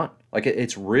great run. Like,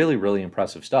 it's really, really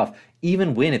impressive stuff,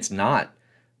 even when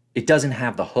it doesn't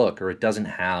have the hook, or it doesn't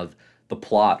have the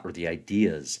plot or the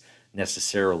ideas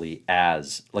necessarily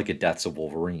as like a Deaths of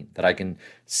Wolverine that I can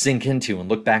sink into and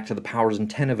look back to the powers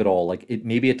and intent of it all. Like,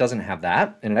 maybe it doesn't have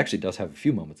that, and it actually does have a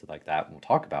few moments like that, and we'll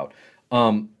talk about.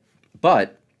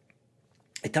 But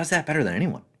it does that better than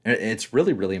anyone. It's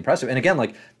really, really impressive. And again,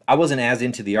 like, I wasn't as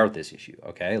into the art this issue.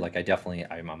 Okay, like,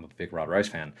 I'm a big Rod Rice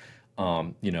fan.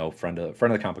 Friend of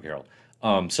the Comic Book Herald.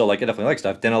 So, like, I definitely like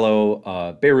stuff.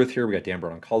 Danilo Beirut here. We got Dan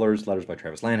Brown on colors, letters by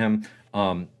Travis Lanham.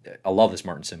 I love this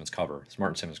Martin Simmons cover. This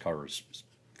Martin Simmons cover is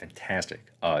fantastic.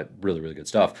 Really, really good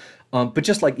stuff. But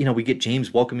just like, we get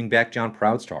James welcoming back John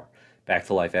Proudstar back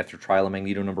to life after Trial of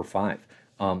Magneto #5.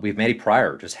 We have Maddie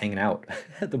Pryor just hanging out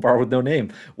at the bar with no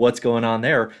name. What's going on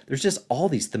there? There's just all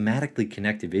these thematically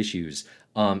connective issues,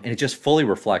 and it just fully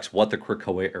reflects what the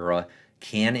Krakoa era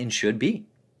can and should be.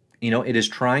 It is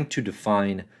trying to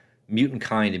define mutant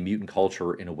kind and mutant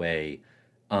culture in a way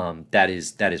that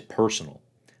is personal,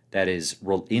 that is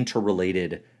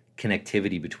interrelated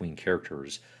connectivity between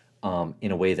characters,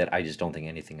 in a way that I just don't think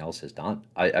anything else has done.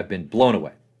 I've been blown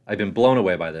away. I've been blown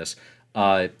away by this,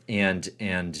 and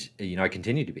I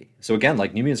continue to be. So again,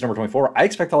 like New Mutants #24, I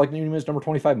expect to like New Mutants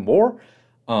 #25 more,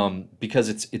 because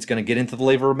it's going to get into the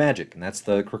flavor of magic, and that's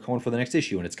the Krakoan for the next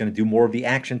issue, and it's going to do more of the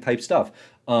action type stuff.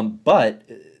 But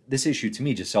this issue to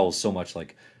me just sells so much,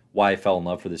 like, why I fell in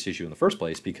love for this issue in the first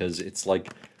place, because it's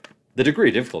like the degree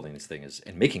of difficulty in this thing is,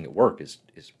 and making it work is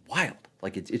wild.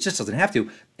 Like, it just doesn't have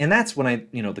to. And that's when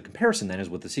the comparison then is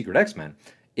with the Secret X-Men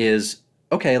is,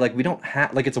 okay, like, we don't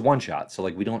have, like, it's a one shot. So,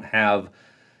 like, we don't have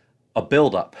a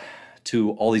build up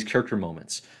to all these character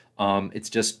moments. It's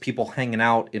just people hanging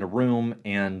out in a room,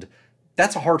 and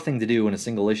that's a hard thing to do in a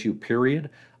single issue period.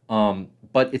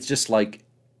 But it's just like,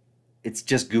 it's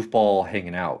just goofball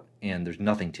hanging out, and there's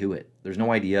nothing to it. There's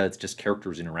no idea. It's just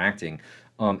characters interacting.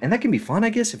 And that can be fun, I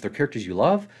guess, if they're characters you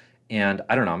love. And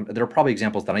I don't know. There are probably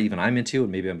examples that I'm into,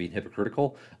 and maybe I'm being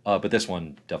hypocritical. But this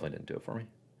one definitely didn't do it for me.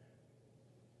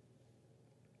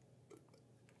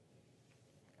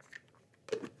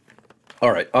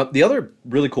 All right. The other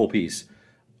really cool piece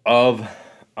of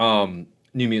New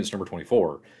Mutants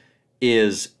 #24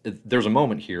 is there's a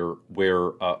moment here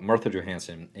where Martha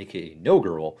Johansson, a.k.a. No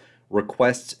Girl,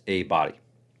 requests a body.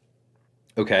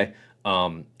 Okay,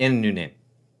 and a new name,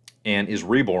 and is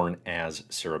reborn as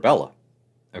Cerebella.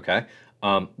 Okay,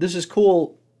 this is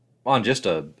cool on just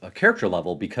a character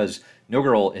level, because No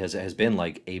Girl has been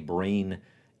like a brain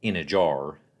in a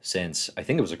jar since, I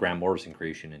think it was a Grant Morrison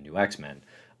creation in New X-Men,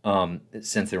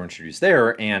 since they were introduced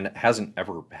there, and hasn't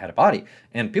ever had a body.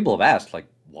 And people have asked, like,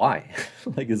 why?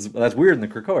 Like, that's weird in the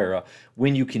Krakoa era,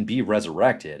 when you can be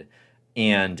resurrected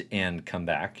and come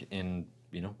back and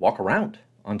walk around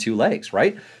on 2 legs,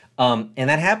 right? And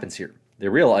that happens here.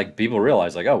 people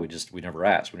realize like, oh, we never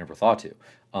asked, we never thought to.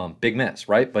 Big miss,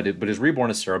 right? But his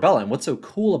reborn is Cerebella, and what's so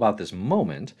cool about this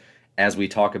moment, as we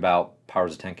talk about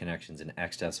Powers of 10 connections in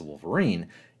X Deaths of Wolverine,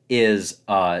 is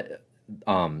Cerebella,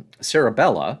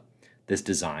 this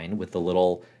design with the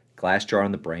little glass jar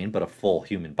in the brain but a full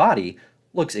human body,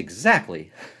 looks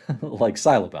exactly like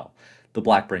Silabel, the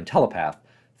black brain telepath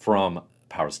from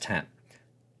Powers 10.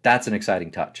 That's an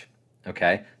exciting touch,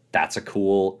 okay? That's a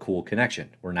cool connection,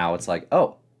 where now it's like,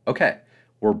 oh, okay,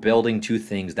 we're building two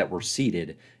things that were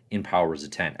seeded in Powers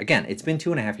of 10. Again, it's been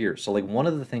 2.5 years. So like one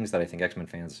of the things that I think X-Men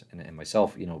fans and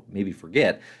myself, maybe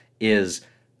forget is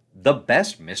the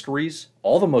best mysteries,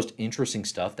 all the most interesting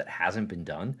stuff that hasn't been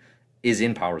done is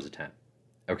in Powers of 10,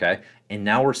 okay? And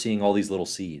now we're seeing all these little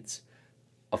seeds.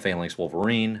 A Phalanx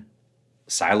Wolverine,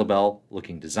 Silabel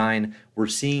looking design. We're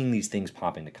seeing these things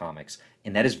pop into comics,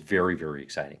 and that is very, very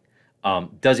exciting.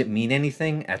 Does it mean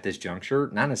anything at this juncture?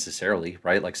 Not necessarily,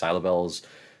 right? Like Silabel is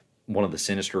one of the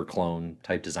Sinister clone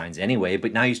type designs anyway,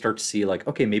 but now you start to see like,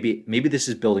 okay, maybe this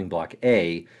is building block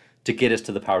A to get us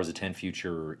to the Powers of 10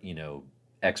 future,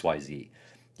 XYZ,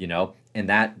 and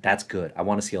that's good. I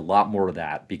want to see a lot more of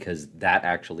that, because that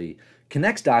actually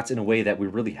connects dots in a way that we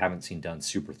really haven't seen done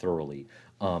super thoroughly,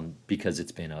 because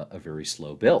it's been a very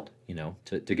slow build,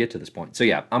 to get to this point. So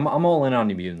yeah, I'm all in on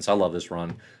New Mutants. I love this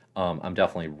run. I'm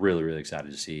definitely really, really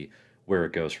excited to see where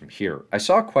it goes from here. I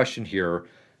saw a question here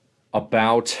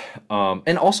about,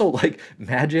 and also like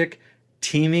Magic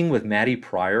teaming with Maddie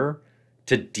Pryor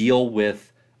to deal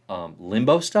with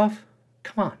Limbo stuff.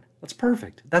 Come on, that's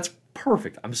perfect. That's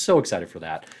perfect. I'm so excited for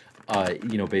that.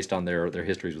 Based on their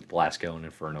histories with Blasco and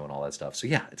Inferno and all that stuff. So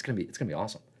yeah, it's gonna be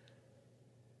awesome.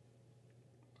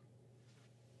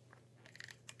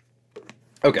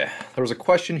 Okay, there was a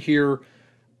question here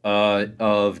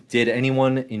of did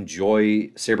anyone enjoy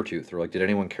Sabretooth, or like did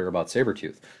anyone care about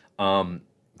Sabretooth?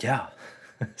 Yeah,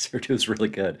 Sabretooth's really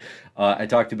good. I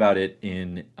talked about it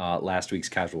in last week's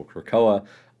Casual Krakoa,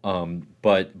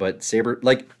 but Saber,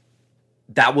 like,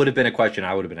 that would have been a question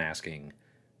I would have been asking,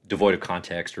 devoid of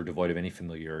context or devoid of any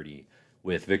familiarity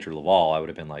with Victor Laval. I would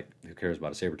have been like, who cares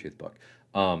about a Sabretooth book?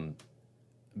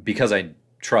 Because I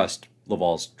trust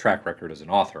Laval's track record as an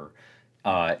author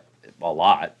a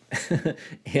lot,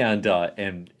 and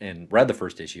read the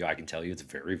first issue. I can tell you it's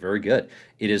very, very good.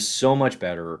 It is so much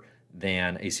better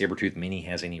than a Sabretooth mini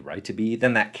has any right to be,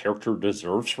 than that character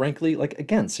deserves, frankly. Like,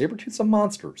 again, Sabretooth's a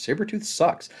monster. Sabretooth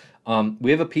sucks.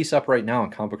 We have a piece up right now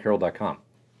on comicbookherald.com.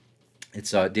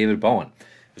 It's David Bowen,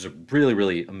 who's a really,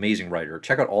 really amazing writer.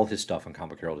 Check out all his stuff on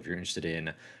Comic Book Herald if you're interested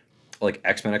in like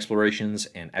X-Men explorations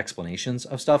and explanations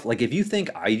of stuff. Like, if you think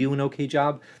I do an okay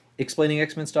job explaining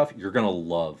X-Men stuff, you're gonna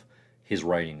love his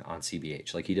writing on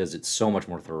CBH. Like, he does it so much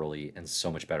more thoroughly and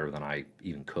so much better than I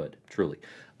even could, truly.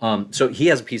 So he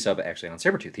has a piece up actually on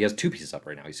Sabretooth. He has two pieces up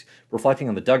right now. He's reflecting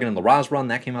on the Duggan and LaRaz run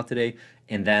that came out today,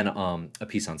 and then a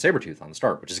piece on Sabretooth on the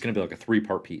start, which is going to be like a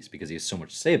 3-part piece because he has so much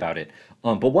to say about it.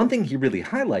 But one thing he really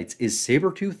highlights is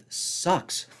Sabretooth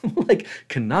sucks. Like,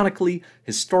 canonically,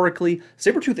 historically,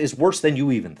 Sabretooth is worse than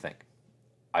you even think.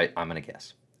 I'm going to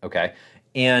guess. Okay?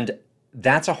 And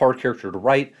that's a hard character to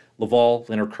write. Laval,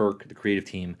 Leonard Kirk, the creative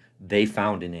team, they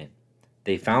found an in.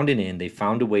 They found an in. They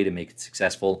found a way to make it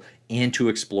successful and to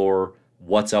explore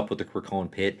what's up with the Krakoan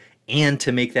pit and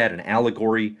to make that an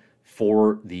allegory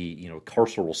for the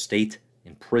carceral state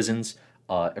in prisons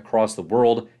across the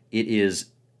world. It is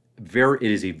a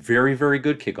very, very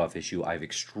good kickoff issue. I have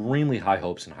extremely high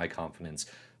hopes and high confidence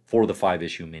for the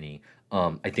 5-issue mini.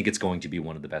 I think it's going to be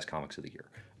one of the best comics of the year.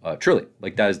 Truly,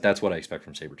 like that's what I expect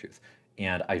from Sabretooth.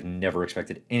 And I've never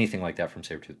expected anything like that from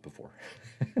Sabretooth before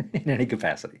in any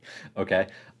capacity. Okay.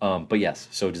 But yes,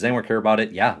 so does anyone care about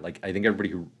it? Yeah. Like, I think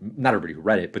not everybody who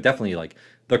read it, but definitely like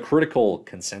the critical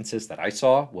consensus that I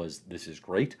saw was this is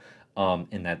great.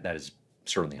 And that is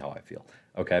certainly how I feel.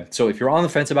 Okay. So if you're on the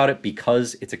fence about it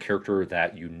because it's a character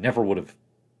that you never would have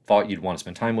thought you'd want to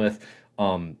spend time with,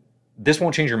 this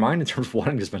won't change your mind in terms of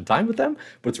wanting to spend time with them,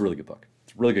 but it's a really good book.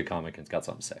 It's a really good comic, and it's got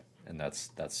something to say, and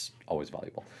that's always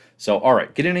valuable. So, all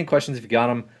right, get in any questions if you got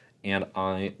them, and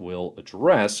I will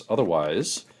address.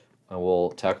 Otherwise, I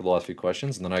will tackle the last few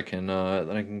questions, and then I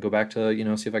can go back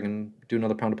to see if I can do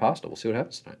another pound of pasta. We'll see what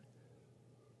happens tonight.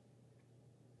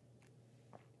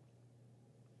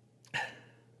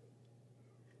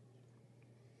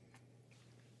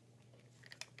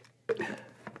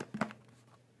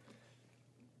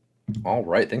 All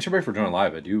right, thanks everybody for joining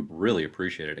live. I do really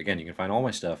appreciate it. Again, you can find all my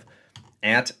stuff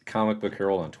at Comic Book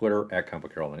Herald on Twitter, at Comic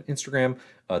Book Herald on Instagram.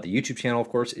 The YouTube channel, of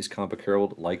course, is Comic Book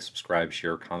Herald. Like, subscribe,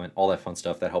 share, comment, all that fun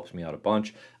stuff. That helps me out a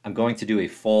bunch. I'm going to do a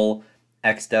full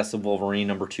X Deaths of Wolverine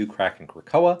 #2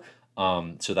 Krakoa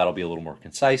So that'll be a little more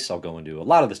concise. I'll go into a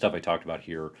lot of the stuff I talked about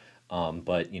here,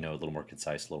 but a little more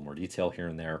concise, a little more detail here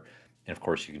and there. And of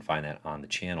course, you can find that on the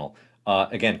channel.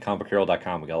 Again,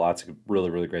 comicbookherald.com. We got lots of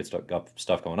really great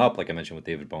stuff going up. Like I mentioned with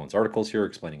David Bowen's articles here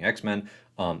explaining X-Men,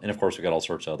 and of course we got all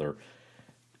sorts of other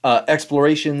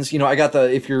explorations. I got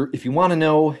the if you want to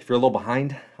know if you're a little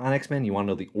behind on X-Men, you want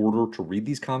to know the order to read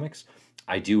these comics.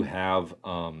 I do have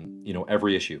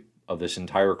every issue of this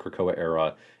entire Krakoa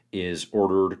era is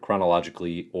ordered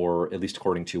chronologically, or at least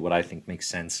according to what I think makes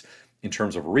sense in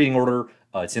terms of a reading order.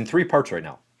 It's in 3 parts right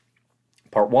now.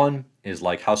 Part 1 is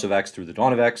like House of X through the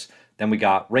Dawn of X. Then we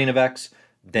got Reign of X.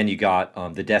 Then you got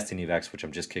the Destiny of X, which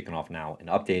I'm just kicking off now and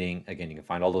updating. Again, you can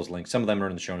find all those links. Some of them are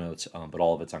in the show notes, but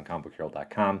all of it's on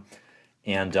comicbookherald.com.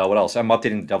 And what else? I'm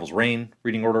updating the Devil's Reign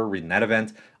reading order, reading that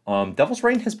event. Devil's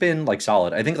Reign has been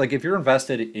solid. I think if you're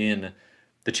invested in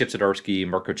the Chip Zdarsky,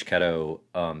 Mirko Cichetto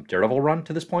Daredevil run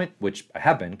to this point, which I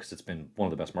have been because it's been one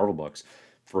of the best Marvel books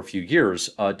for a few years,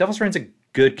 Devil's Reign's a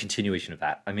good continuation of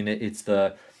that. I mean, it's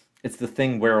the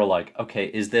thing where okay,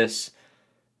 is this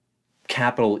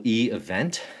capital E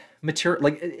event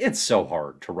material? It's so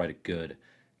hard to write a good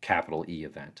capital E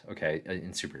event, okay,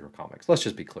 in superhero comics. Let's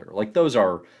just be clear. Those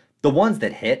are the ones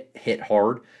that hit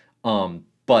hard,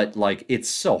 but it's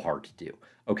so hard to do.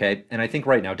 Okay, and I think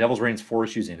right now Devil's Reign's 4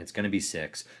 issues in. It's going to be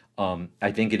 6.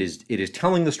 I think it is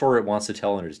telling the story it wants to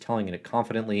tell, and it is telling it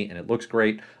confidently, and it looks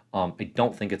great. I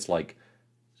don't think it's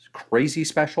crazy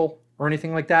special or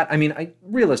anything like that. I mean,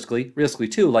 realistically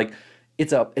too,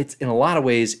 it's in a lot of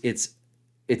ways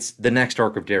it's the next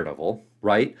arc of Daredevil,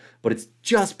 right? But it's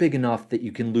just big enough that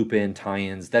you can loop in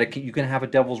tie-ins, that you can have a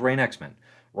Devil's Reign X-Men,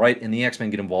 right? And the X-Men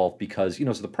get involved because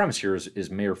so the premise here is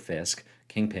Mayor Fisk,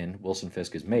 Kingpin, Wilson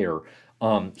Fisk is mayor.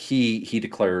 He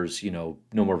declares, no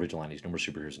more vigilantes, no more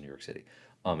superheroes in New York City,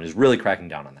 and is really cracking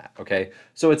down on that. Okay,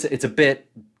 so it's a bit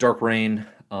Dark Reign,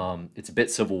 it's a bit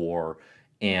Civil War,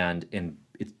 and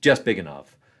it's just big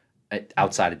enough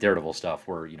outside of Daredevil stuff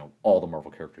where all the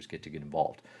Marvel characters get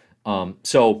involved.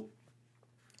 So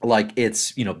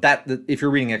it's that if you're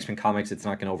reading X-Men comics, it's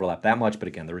not going to overlap that much. But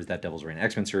again, there is that Devil's Reign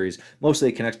X-Men series. Mostly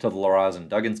it connects to the Laraz and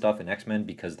Duggan stuff in X-Men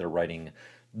because they're writing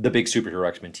the big superhero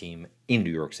X-Men team in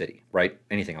New York City, right?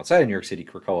 Anything outside of New York City,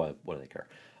 Krakoa, what do they care?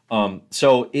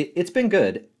 So it's been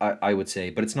good, I would say,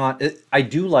 but it's not. I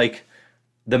do like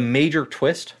the major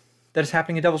twist that is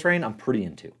happening in Devil's Reign. I'm pretty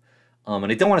into,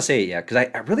 and I don't want to say it yet because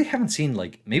I really haven't seen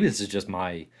maybe this is just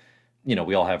my,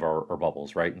 we all have our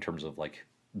bubbles, right? In terms of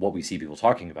what we see people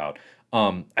talking about.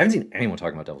 I haven't seen anyone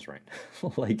talking about Devil's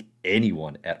Reign,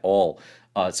 anyone at all.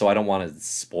 So I don't want to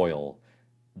spoil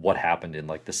what happened in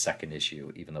the second issue,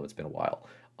 even though it's been a while.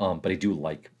 But I do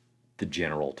like the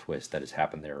general twist that has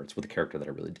happened there. It's with a character that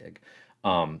I really dig.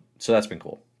 So that's been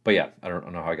cool. But yeah, I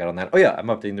don't know how I got on that. Oh yeah, I'm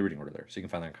updating the reading order there, so you can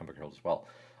find that on Comic Book Herald as well.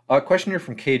 Question here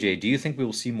from KJ. Do you think we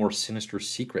will see more sinister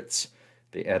secrets?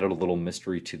 They added a little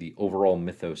mystery to the overall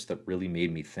mythos that really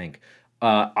made me think.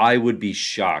 I would be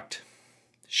shocked,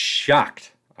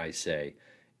 I say,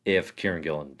 if Kieran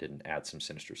Gillen didn't add some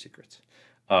sinister secrets.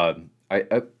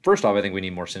 First off, I think we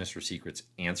need more sinister secrets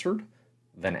answered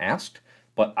than asked,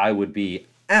 but I would be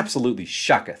absolutely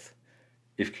shocketh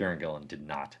if Kieran Gillen did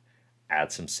not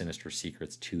add some sinister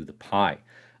secrets to the pie.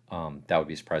 That would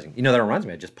be surprising. That reminds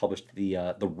me, I just published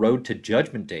the Road to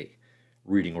Judgment Day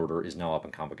reading order is now up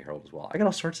in Comic Book Herald as well. I got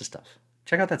all sorts of stuff.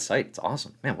 Check out that site. It's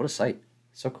awesome. Man, what a site.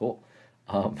 So cool.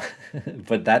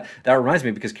 But that reminds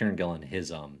me because Kieran Gillen,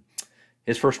 his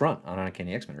first run on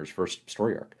Uncanny X-Men, or his first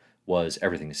story arc, was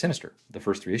Everything is Sinister. The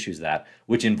first 3 issues of that,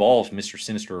 which involves Mr.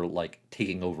 Sinister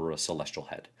taking over a celestial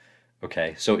head.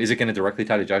 Okay, so is it going to directly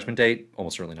tie to Judgment Day?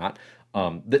 Almost certainly not.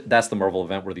 That's the Marvel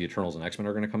event where the Eternals and X-Men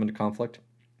are going to come into conflict,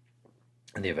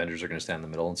 and the Avengers are going to stand in the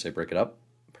middle and say break it up,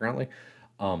 apparently.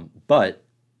 But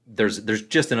there's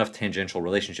just enough tangential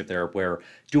relationship there where,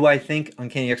 do I think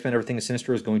Uncanny X-Men Everything is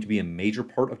Sinister is going to be a major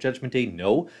part of Judgment Day?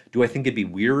 No. Do I think it'd be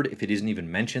weird if it isn't even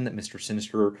mentioned that Mr.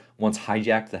 Sinister once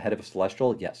hijacked the head of a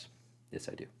Celestial? Yes. Yes,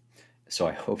 I do. So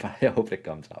I hope it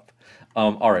comes up.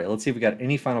 All right, let's see if we got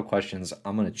any final questions.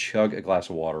 I'm going to chug a glass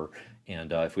of water,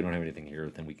 and if we don't have anything here,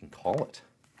 then we can call it.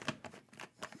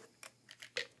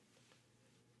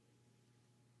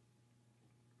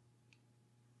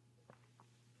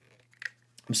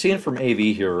 I'm seeing from AV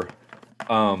here,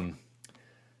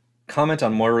 comment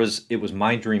on Moira's "It was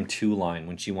my dream" 2 line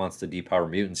when she wants to depower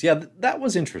mutants. Yeah, that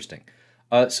was interesting.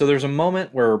 So there's a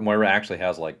moment where Moira actually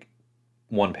has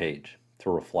 1 page to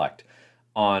reflect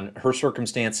on her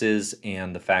circumstances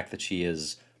and the fact that she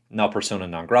is now persona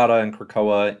non grata in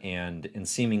Krakoa and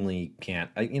seemingly can't.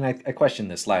 I questioned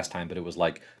this last time, but it was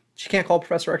she can't call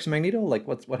Professor X and Magneto? Like,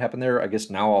 what happened there? I guess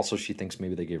now also she thinks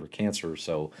maybe they gave her cancer,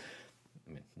 so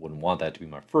I mean, wouldn't want that to be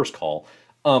my first call.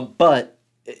 But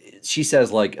she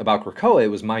says, like, about Krakoa, it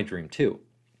was my dream too,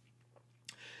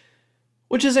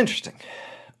 which is interesting.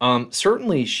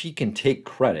 Certainly, she can take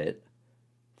credit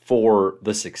for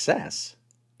the success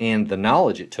and the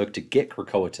knowledge it took to get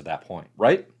Krakoa to that point,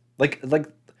 right? Like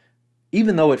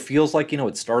even though it feels like,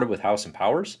 it started with House and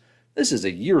Powers, this is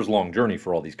a years-long journey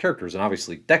for all these characters, and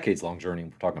obviously decades-long journey.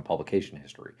 We're talking publication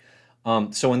history.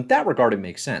 So in that regard, it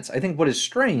makes sense. I think what is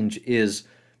strange is,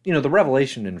 the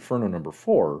revelation in Inferno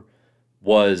 #4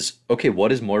 was, okay,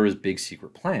 what is Moira's big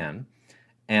secret plan?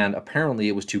 And apparently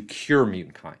it was to cure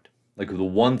mutant kind. Like the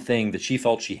one thing that she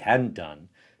felt she hadn't done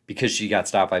because she got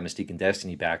stopped by Mystique and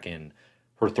Destiny back in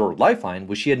her third lifeline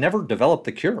was she had never developed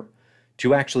the cure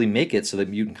to actually make it so that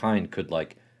mutant kind could,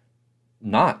 like,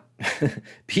 not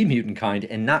be mutant kind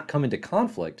and not come into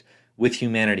conflict with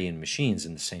humanity and machines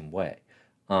in the same way.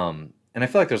 And I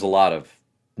feel like there's a lot of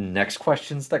next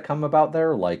questions that come about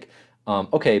there, like,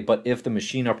 okay, but if the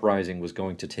machine uprising was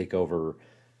going to take over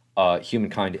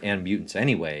humankind and mutants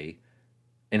anyway,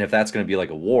 and if that's going to be like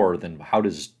a war, then how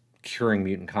does curing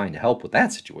mutant kind help with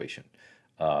that situation?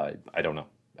 I don't know.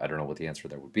 I don't know what the answer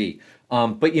there would be.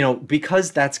 But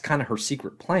because that's kind of her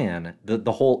secret plan,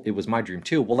 the whole "it was my dream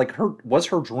too." Well, like, was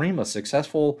her dream a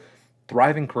successful,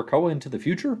 thriving Krakoa into the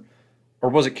future, or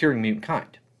was it curing mutant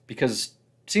kind? Because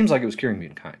it seems like it was curing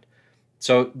mutant kind.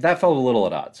 So that felt a little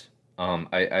at odds.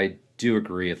 I do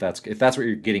agree if that's what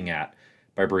you're getting at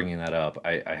by bringing that up.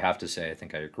 I have to say I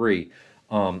think I agree.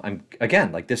 I'm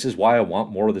again, like, this is why I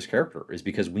want more of this character, is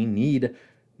because we need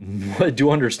to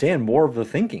understand more of the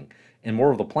thinking and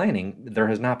more of the planning. There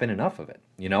has not been enough of it,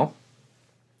 I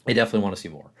definitely want to see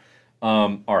more.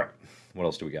 All right, what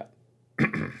else do we got?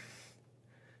 Do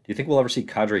you think we'll ever see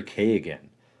Cadre K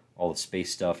again? All the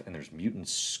space stuff, and there's mutant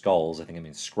skulls. I think it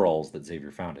means Skrulls that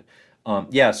Xavier founded.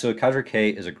 Yeah, so Cadre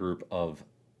K is a group of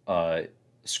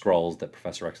Skrulls that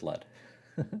Professor X led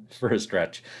for a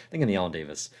stretch. I think in the Alan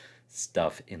Davis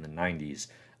stuff in the 90s.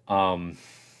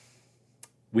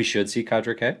 We should see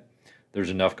Cadre K. There's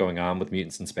enough going on with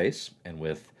mutants in space and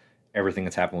with everything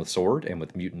that's happened with Sword and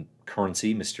with mutant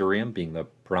currency, Mysterium being the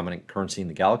predominant currency in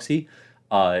the galaxy.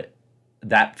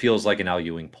 That feels like an Al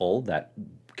Ewing pull that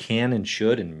can and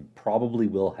should and probably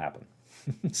will happen.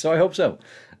 So I hope so.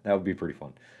 That would be pretty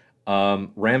fun.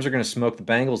 Rams are going to smoke the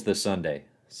Bengals this Sunday,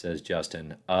 says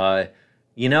Justin. I've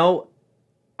been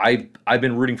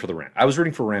rooting for the Rams. I was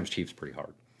rooting for Rams Chiefs pretty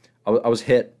hard. I was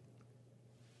hit,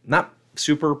 not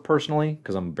super personally,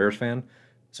 because I'm a Bears fan,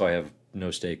 so I have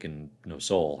no stake and no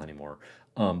soul anymore.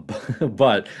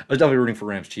 But I was definitely rooting for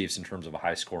Rams Chiefs in terms of a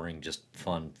high-scoring, just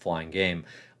fun, flying game.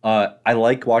 I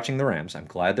like watching the Rams. I'm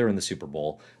glad they're in the Super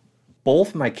Bowl.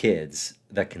 Both my kids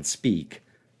that can speak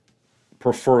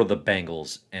prefer the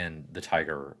Bengals and the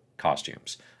Tiger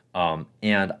costumes.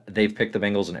 And they've picked the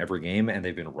Bengals in every game, and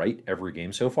they've been right every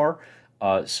game so far.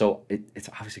 So it's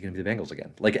obviously going to be the Bengals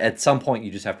again. Like, at some point,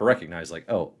 you just have to recognize, like,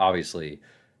 oh, obviously,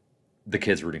 the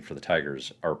kids rooting for the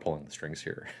Tigers are pulling the strings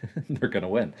here. They're going to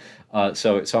win.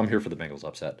 So I'm here for the Bengals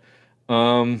upset.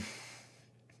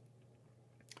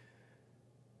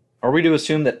 Are we to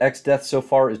assume that X Deaths so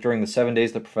far is during the 7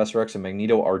 days that Professor X and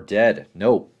Magneto are dead?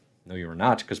 No, you are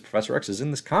not, because Professor X is in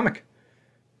this comic.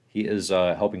 He is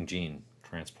helping Jean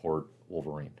transport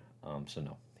Wolverine. So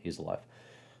no, he's alive.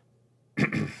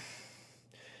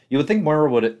 You would think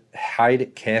Moira would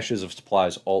hide caches of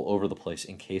supplies all over the place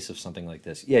in case of something like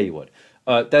this. Yeah, you would.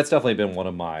 That's definitely been one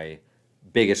of my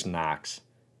biggest knocks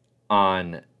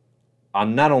on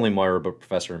not only Moira but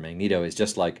Professor and Magneto, is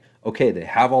just like, okay, they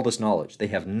have all this knowledge. They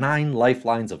have 9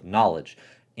 lifelines of knowledge,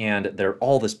 and they're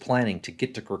all this planning to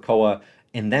get to Krakoa.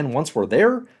 And then once we're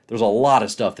there, there's a lot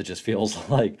of stuff that just feels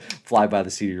like fly by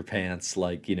the seat of your pants,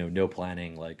 like, no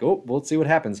planning, like, oh, well, let's see what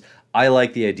happens. I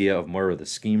like the idea of Moira the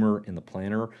schemer and the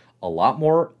planner a lot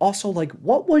more. Also, like,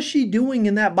 what was she doing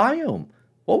in that biome?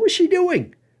 What was she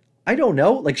doing? I don't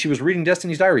know. Like, she was reading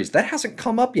Destiny's Diaries. That hasn't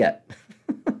come up yet.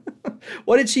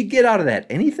 What did she get out of that?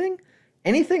 Anything?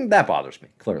 Anything? That bothers me,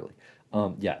 clearly.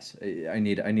 Yes, I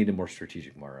need a more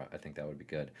strategic Moira. I think that would be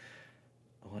good.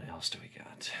 What else do we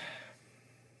got?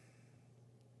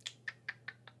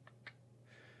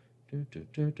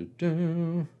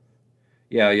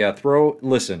 Yeah.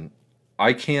 Listen,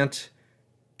 I can't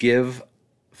give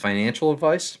financial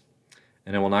advice,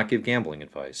 and I will not give gambling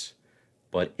advice.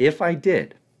 But if I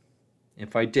did,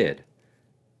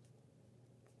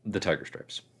 the Tiger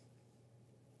Stripes.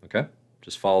 Okay?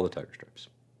 Just follow the Tiger Stripes.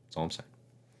 That's all I'm saying.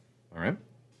 All right?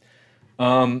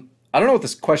 I don't know what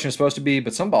this question is supposed to be,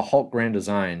 but something about Hulk Grand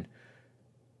Design.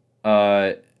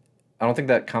 I don't think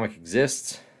that comic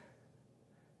exists.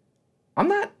 I'm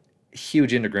not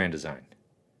huge into grand design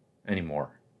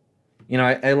anymore. You know,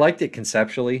 I liked it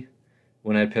conceptually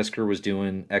when Ed Piskor was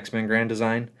doing X-Men grand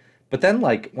design, but then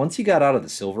like once you got out of the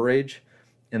Silver Age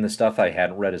and the stuff I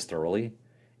hadn't read as thoroughly,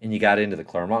 and you got into the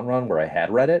Claremont run where I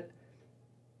had read it,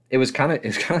 it's kind of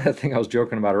that thing I was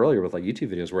joking about earlier with like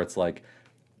YouTube videos where it's like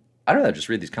I'd rather just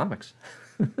read these comics,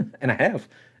 and I have,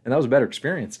 and that was a better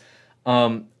experience.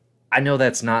 I know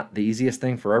that's not the easiest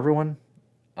thing for everyone.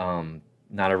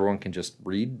 Not everyone can just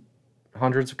read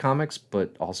hundreds of comics,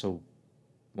 but also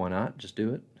why not just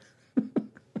do it?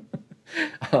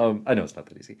 I know it's not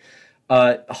that easy.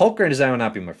 Hulk Grand Design would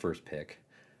not be my first pick,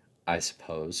 I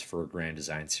suppose, for a Grand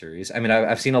Design series. I mean,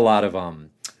 I've seen a lot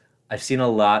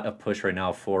of push right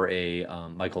now for a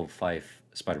Michael Fife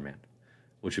Spider-Man,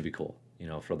 which would be cool. You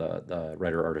know, for the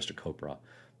writer artist of Copra,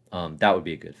 that would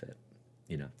be a good fit.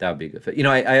 You know, that would be a good fit. You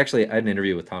know, I actually I had an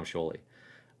interview with Tom Scioli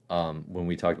when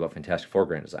we talked about Fantastic Four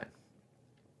Grand Design.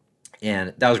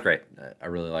 And that was great. I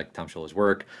really liked Tom Scioli's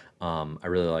work. I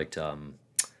really liked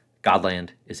Godland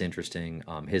is interesting.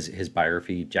 His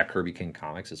biography, Jack Kirby King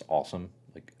Comics, is awesome.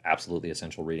 Like, absolutely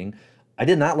essential reading. I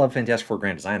did not love Fantastic Four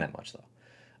Grand Design that much,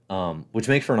 though, which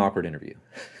makes for an awkward interview.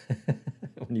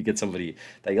 When you get somebody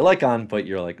that you like on, but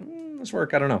you're like, this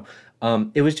work, I don't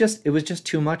know. It was just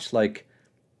too much. Like,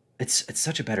 it's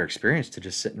such a better experience to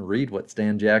just sit and read what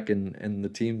Stan, Jack, and the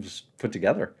teams put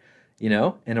together. You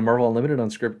know, and a Marvel Unlimited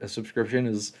subscription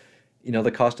is, you know, the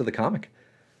cost of the comic.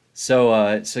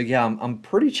 So yeah, I'm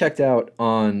pretty checked out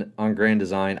on Grand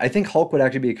Design. I think Hulk would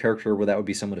actually be a character where that would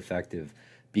be somewhat effective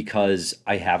because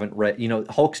I haven't read. You know,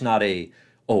 Hulk's not a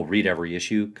read every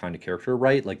issue kind of character,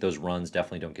 right? Like those runs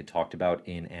definitely don't get talked about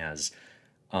in as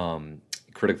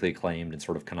critically acclaimed and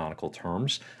sort of canonical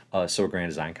terms. So a Grand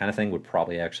Design kind of thing would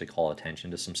probably actually call attention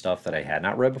to some stuff that I had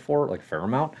not read before, like a fair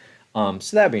amount.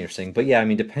 So that'd be interesting. But yeah, I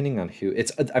mean, depending on who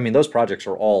I mean, those projects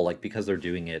are all like, because they're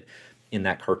doing it in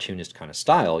that cartoonist kind of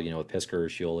style, you know, with Piskor,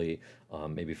 Scioli,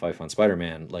 maybe Fife on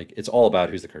Spider-Man, like it's all about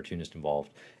who's the cartoonist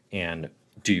involved and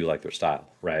do you like their style,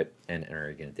 right? And are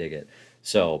you going to dig it?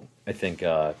 So I think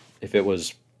if it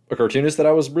was a cartoonist that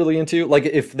I was really into, like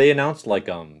if they announced like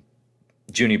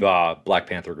Junie Ba Black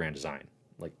Panther Grand Design,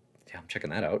 like, yeah, I'm checking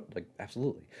that out. Like,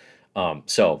 absolutely.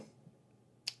 So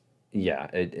yeah,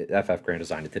 FF Grand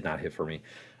Design, it did not hit for me.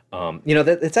 You know,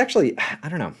 that it's actually, I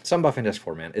don't know, something about Fantastic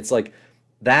Four, man. It's like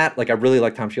that, like I really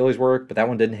like Tom Scioli's work, but that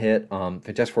one didn't hit.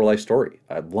 Fantastic Four Life Story,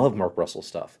 I love Mark Russell's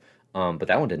stuff, but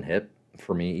that one didn't hit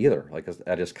for me either. Like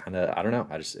I just kind of, I don't know,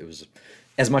 it was,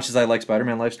 as much as I like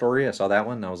Spider-Man Life Story, I saw that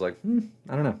one and I was like,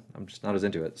 I don't know, I'm just not as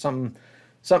into it. Something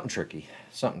tricky.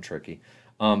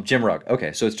 Jim Rugg,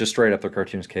 okay, so it's just straight up the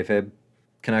cartoons kayfabe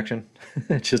connection.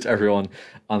 Just everyone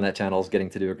on that channel is getting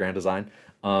to do a Grand Design.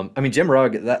 I mean, Jim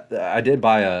Rugg, that I did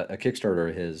buy a Kickstarter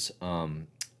of his,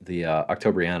 the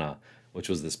Octobriana, which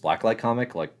was this blacklight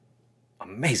comic, like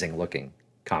amazing looking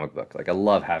comic book. Like I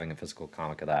love having a physical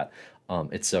comic of that.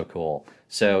 It's so cool.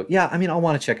 So yeah, I mean, I'll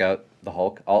want to check out the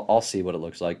Hulk. I'll see what it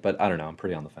looks like, but I don't know. I'm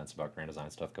pretty on the fence about Grand Design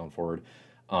stuff going forward.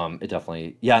 It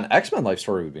definitely, yeah, an X-Men Life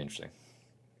Story would be interesting.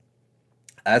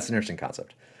 That's an interesting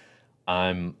concept.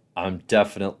 I'm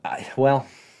definitely, well,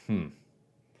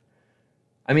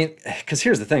 I mean, because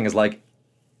here's the thing is like,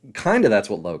 kind of that's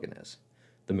what Logan is,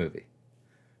 the movie,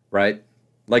 right?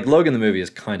 Like Logan the movie is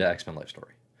kind of X-Men Life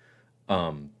Story.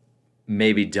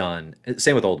 Maybe done,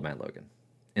 same with Old Man Logan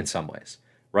in some ways,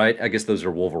 right? I guess those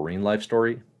are Wolverine life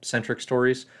story centric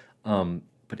stories.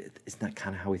 But isn't that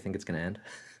kind of how we think it's going to end?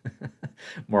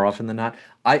 More often than not.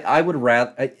 I would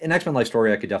rather, an X-Men Life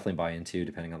Story I could definitely buy into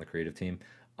depending on the creative team.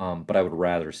 But I would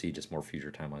rather see just more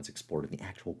future timelines explored in the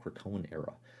actual Krakoan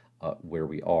era, where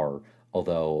we are.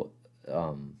 Although,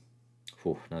 now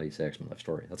that you say X-Men Life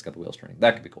Story, that's got the wheels turning.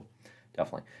 That could be cool,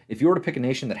 definitely. If you were to pick a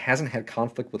nation that hasn't had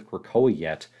conflict with Krakoa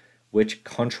yet, which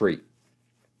country?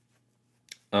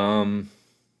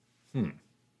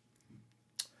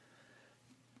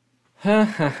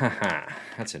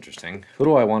 That's interesting. Who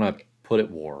do I want to put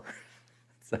at war?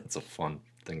 That's a fun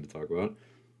thing to talk about.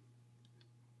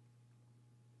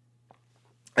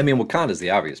 I mean, Wakanda's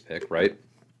the obvious pick, right?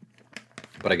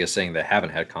 But I guess saying they haven't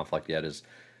had conflict yet is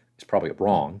probably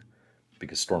wrong,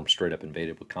 because Storm straight up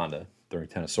invaded Wakanda during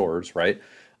Ten of Swords, right?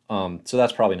 So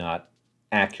that's probably not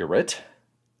accurate.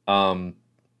 I'm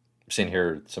seeing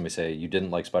here somebody say, you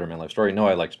didn't like Spider-Man Life Story. No,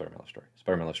 I like Spider-Man Life Story.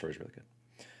 Spider-Man Life Story is really good.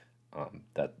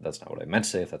 That's not what I meant to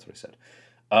say, if that's what I said.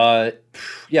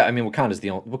 Yeah, I mean, Wakanda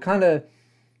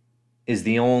is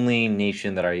the only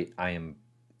nation that I'm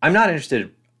not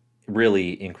interested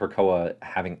really in Krakoa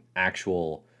having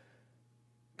actual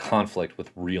conflict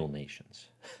with real nations.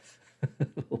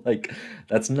 Like,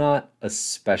 that's not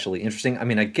especially interesting. I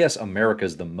mean, I guess America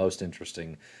is the most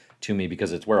interesting to me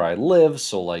because it's where I live,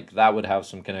 so like that would have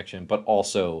some connection, but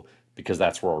also because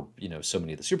that's where, so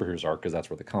many of the superheroes are, because that's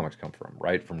where the comics come from,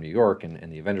 right? From New York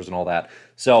and the Avengers and all that.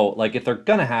 So, like, if they're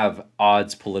gonna have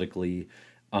odds politically,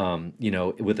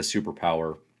 with a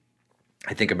superpower,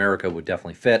 I think America would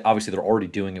definitely fit. Obviously, they're already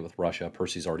doing it with Russia.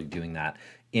 Percy's already doing that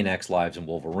in X Lives and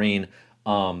Wolverine.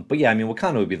 But yeah, I mean,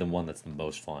 Wakanda would be the one that's the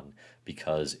most fun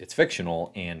because it's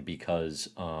fictional and because,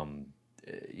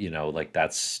 like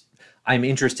that's. I'm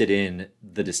interested in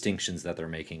the distinctions that they're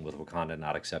making with Wakanda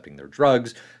not accepting their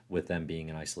drugs, with them being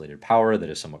an isolated power that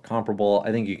is somewhat comparable.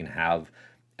 I think you can have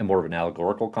a more of an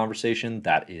allegorical conversation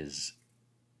that is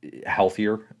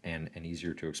healthier and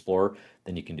easier to explore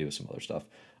than you can do with some other stuff.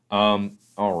 All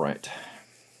right.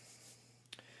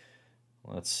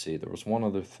 Let's see. There was one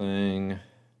other thing.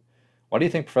 Why do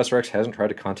you think Professor X hasn't tried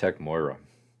to contact Moira?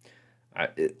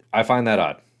 I find that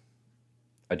odd.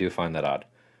 I do find that odd.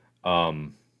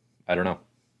 I don't know.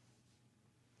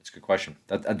 It's a good question.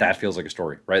 That feels like a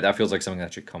story, right? That feels like something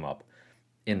that should come up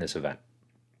in this event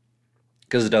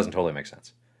because it doesn't totally make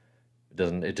sense.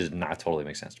 It does not totally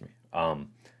make sense to me.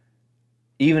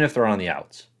 Even if they're on the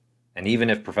outs, and even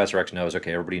if Professor X knows,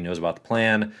 okay, everybody knows about the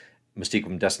plan, Mystique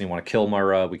and Destiny want to kill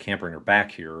Moira, we can't bring her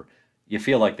back here, you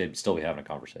feel like they'd still be having a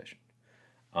conversation.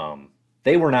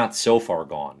 They were not so far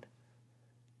gone.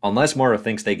 Unless Moira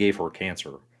thinks they gave her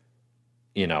cancer,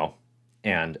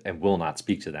 and will not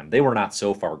speak to them. They were not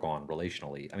so far gone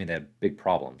relationally. I mean, they had big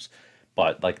problems,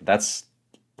 but like that's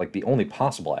like the only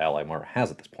possible ally Moira has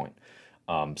at this point.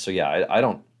 So yeah, I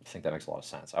don't think that makes a lot of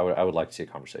sense. I would like to see a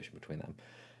conversation between them.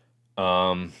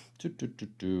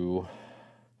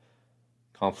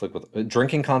 Conflict with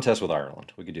drinking contest with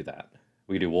Ireland. We could do that.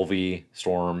 We could do Wolvie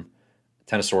Storm,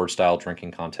 tennis sword style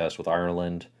drinking contest with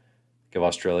Ireland. Give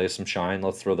Australia some shine.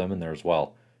 Let's throw them in there as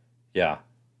well. Yeah,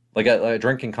 like a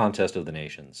drinking contest of the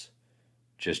nations.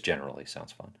 Just generally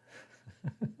sounds fun.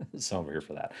 So I'm here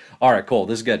for that. All right, cool.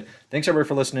 This is good. Thanks everybody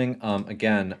for listening.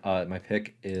 Again, my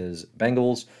pick is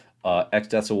Bengals. X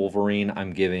Deaths of Wolverine.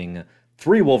 I'm giving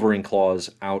 3 Wolverine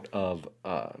claws out of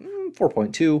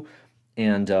 4.2,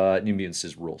 and New Mutants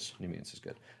is rules. New Mutants is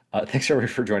good. Thanks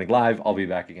everybody for joining live. I'll be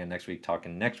back again next week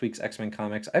talking next week's X-Men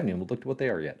comics. I haven't even looked at what they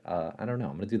are yet. I don't know.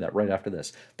 I'm going to do that right after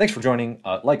this. Thanks for joining.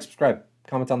 Like, subscribe,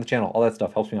 comment on the channel. All that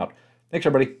stuff helps me out. Thanks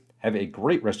everybody. Have a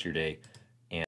great rest of your day.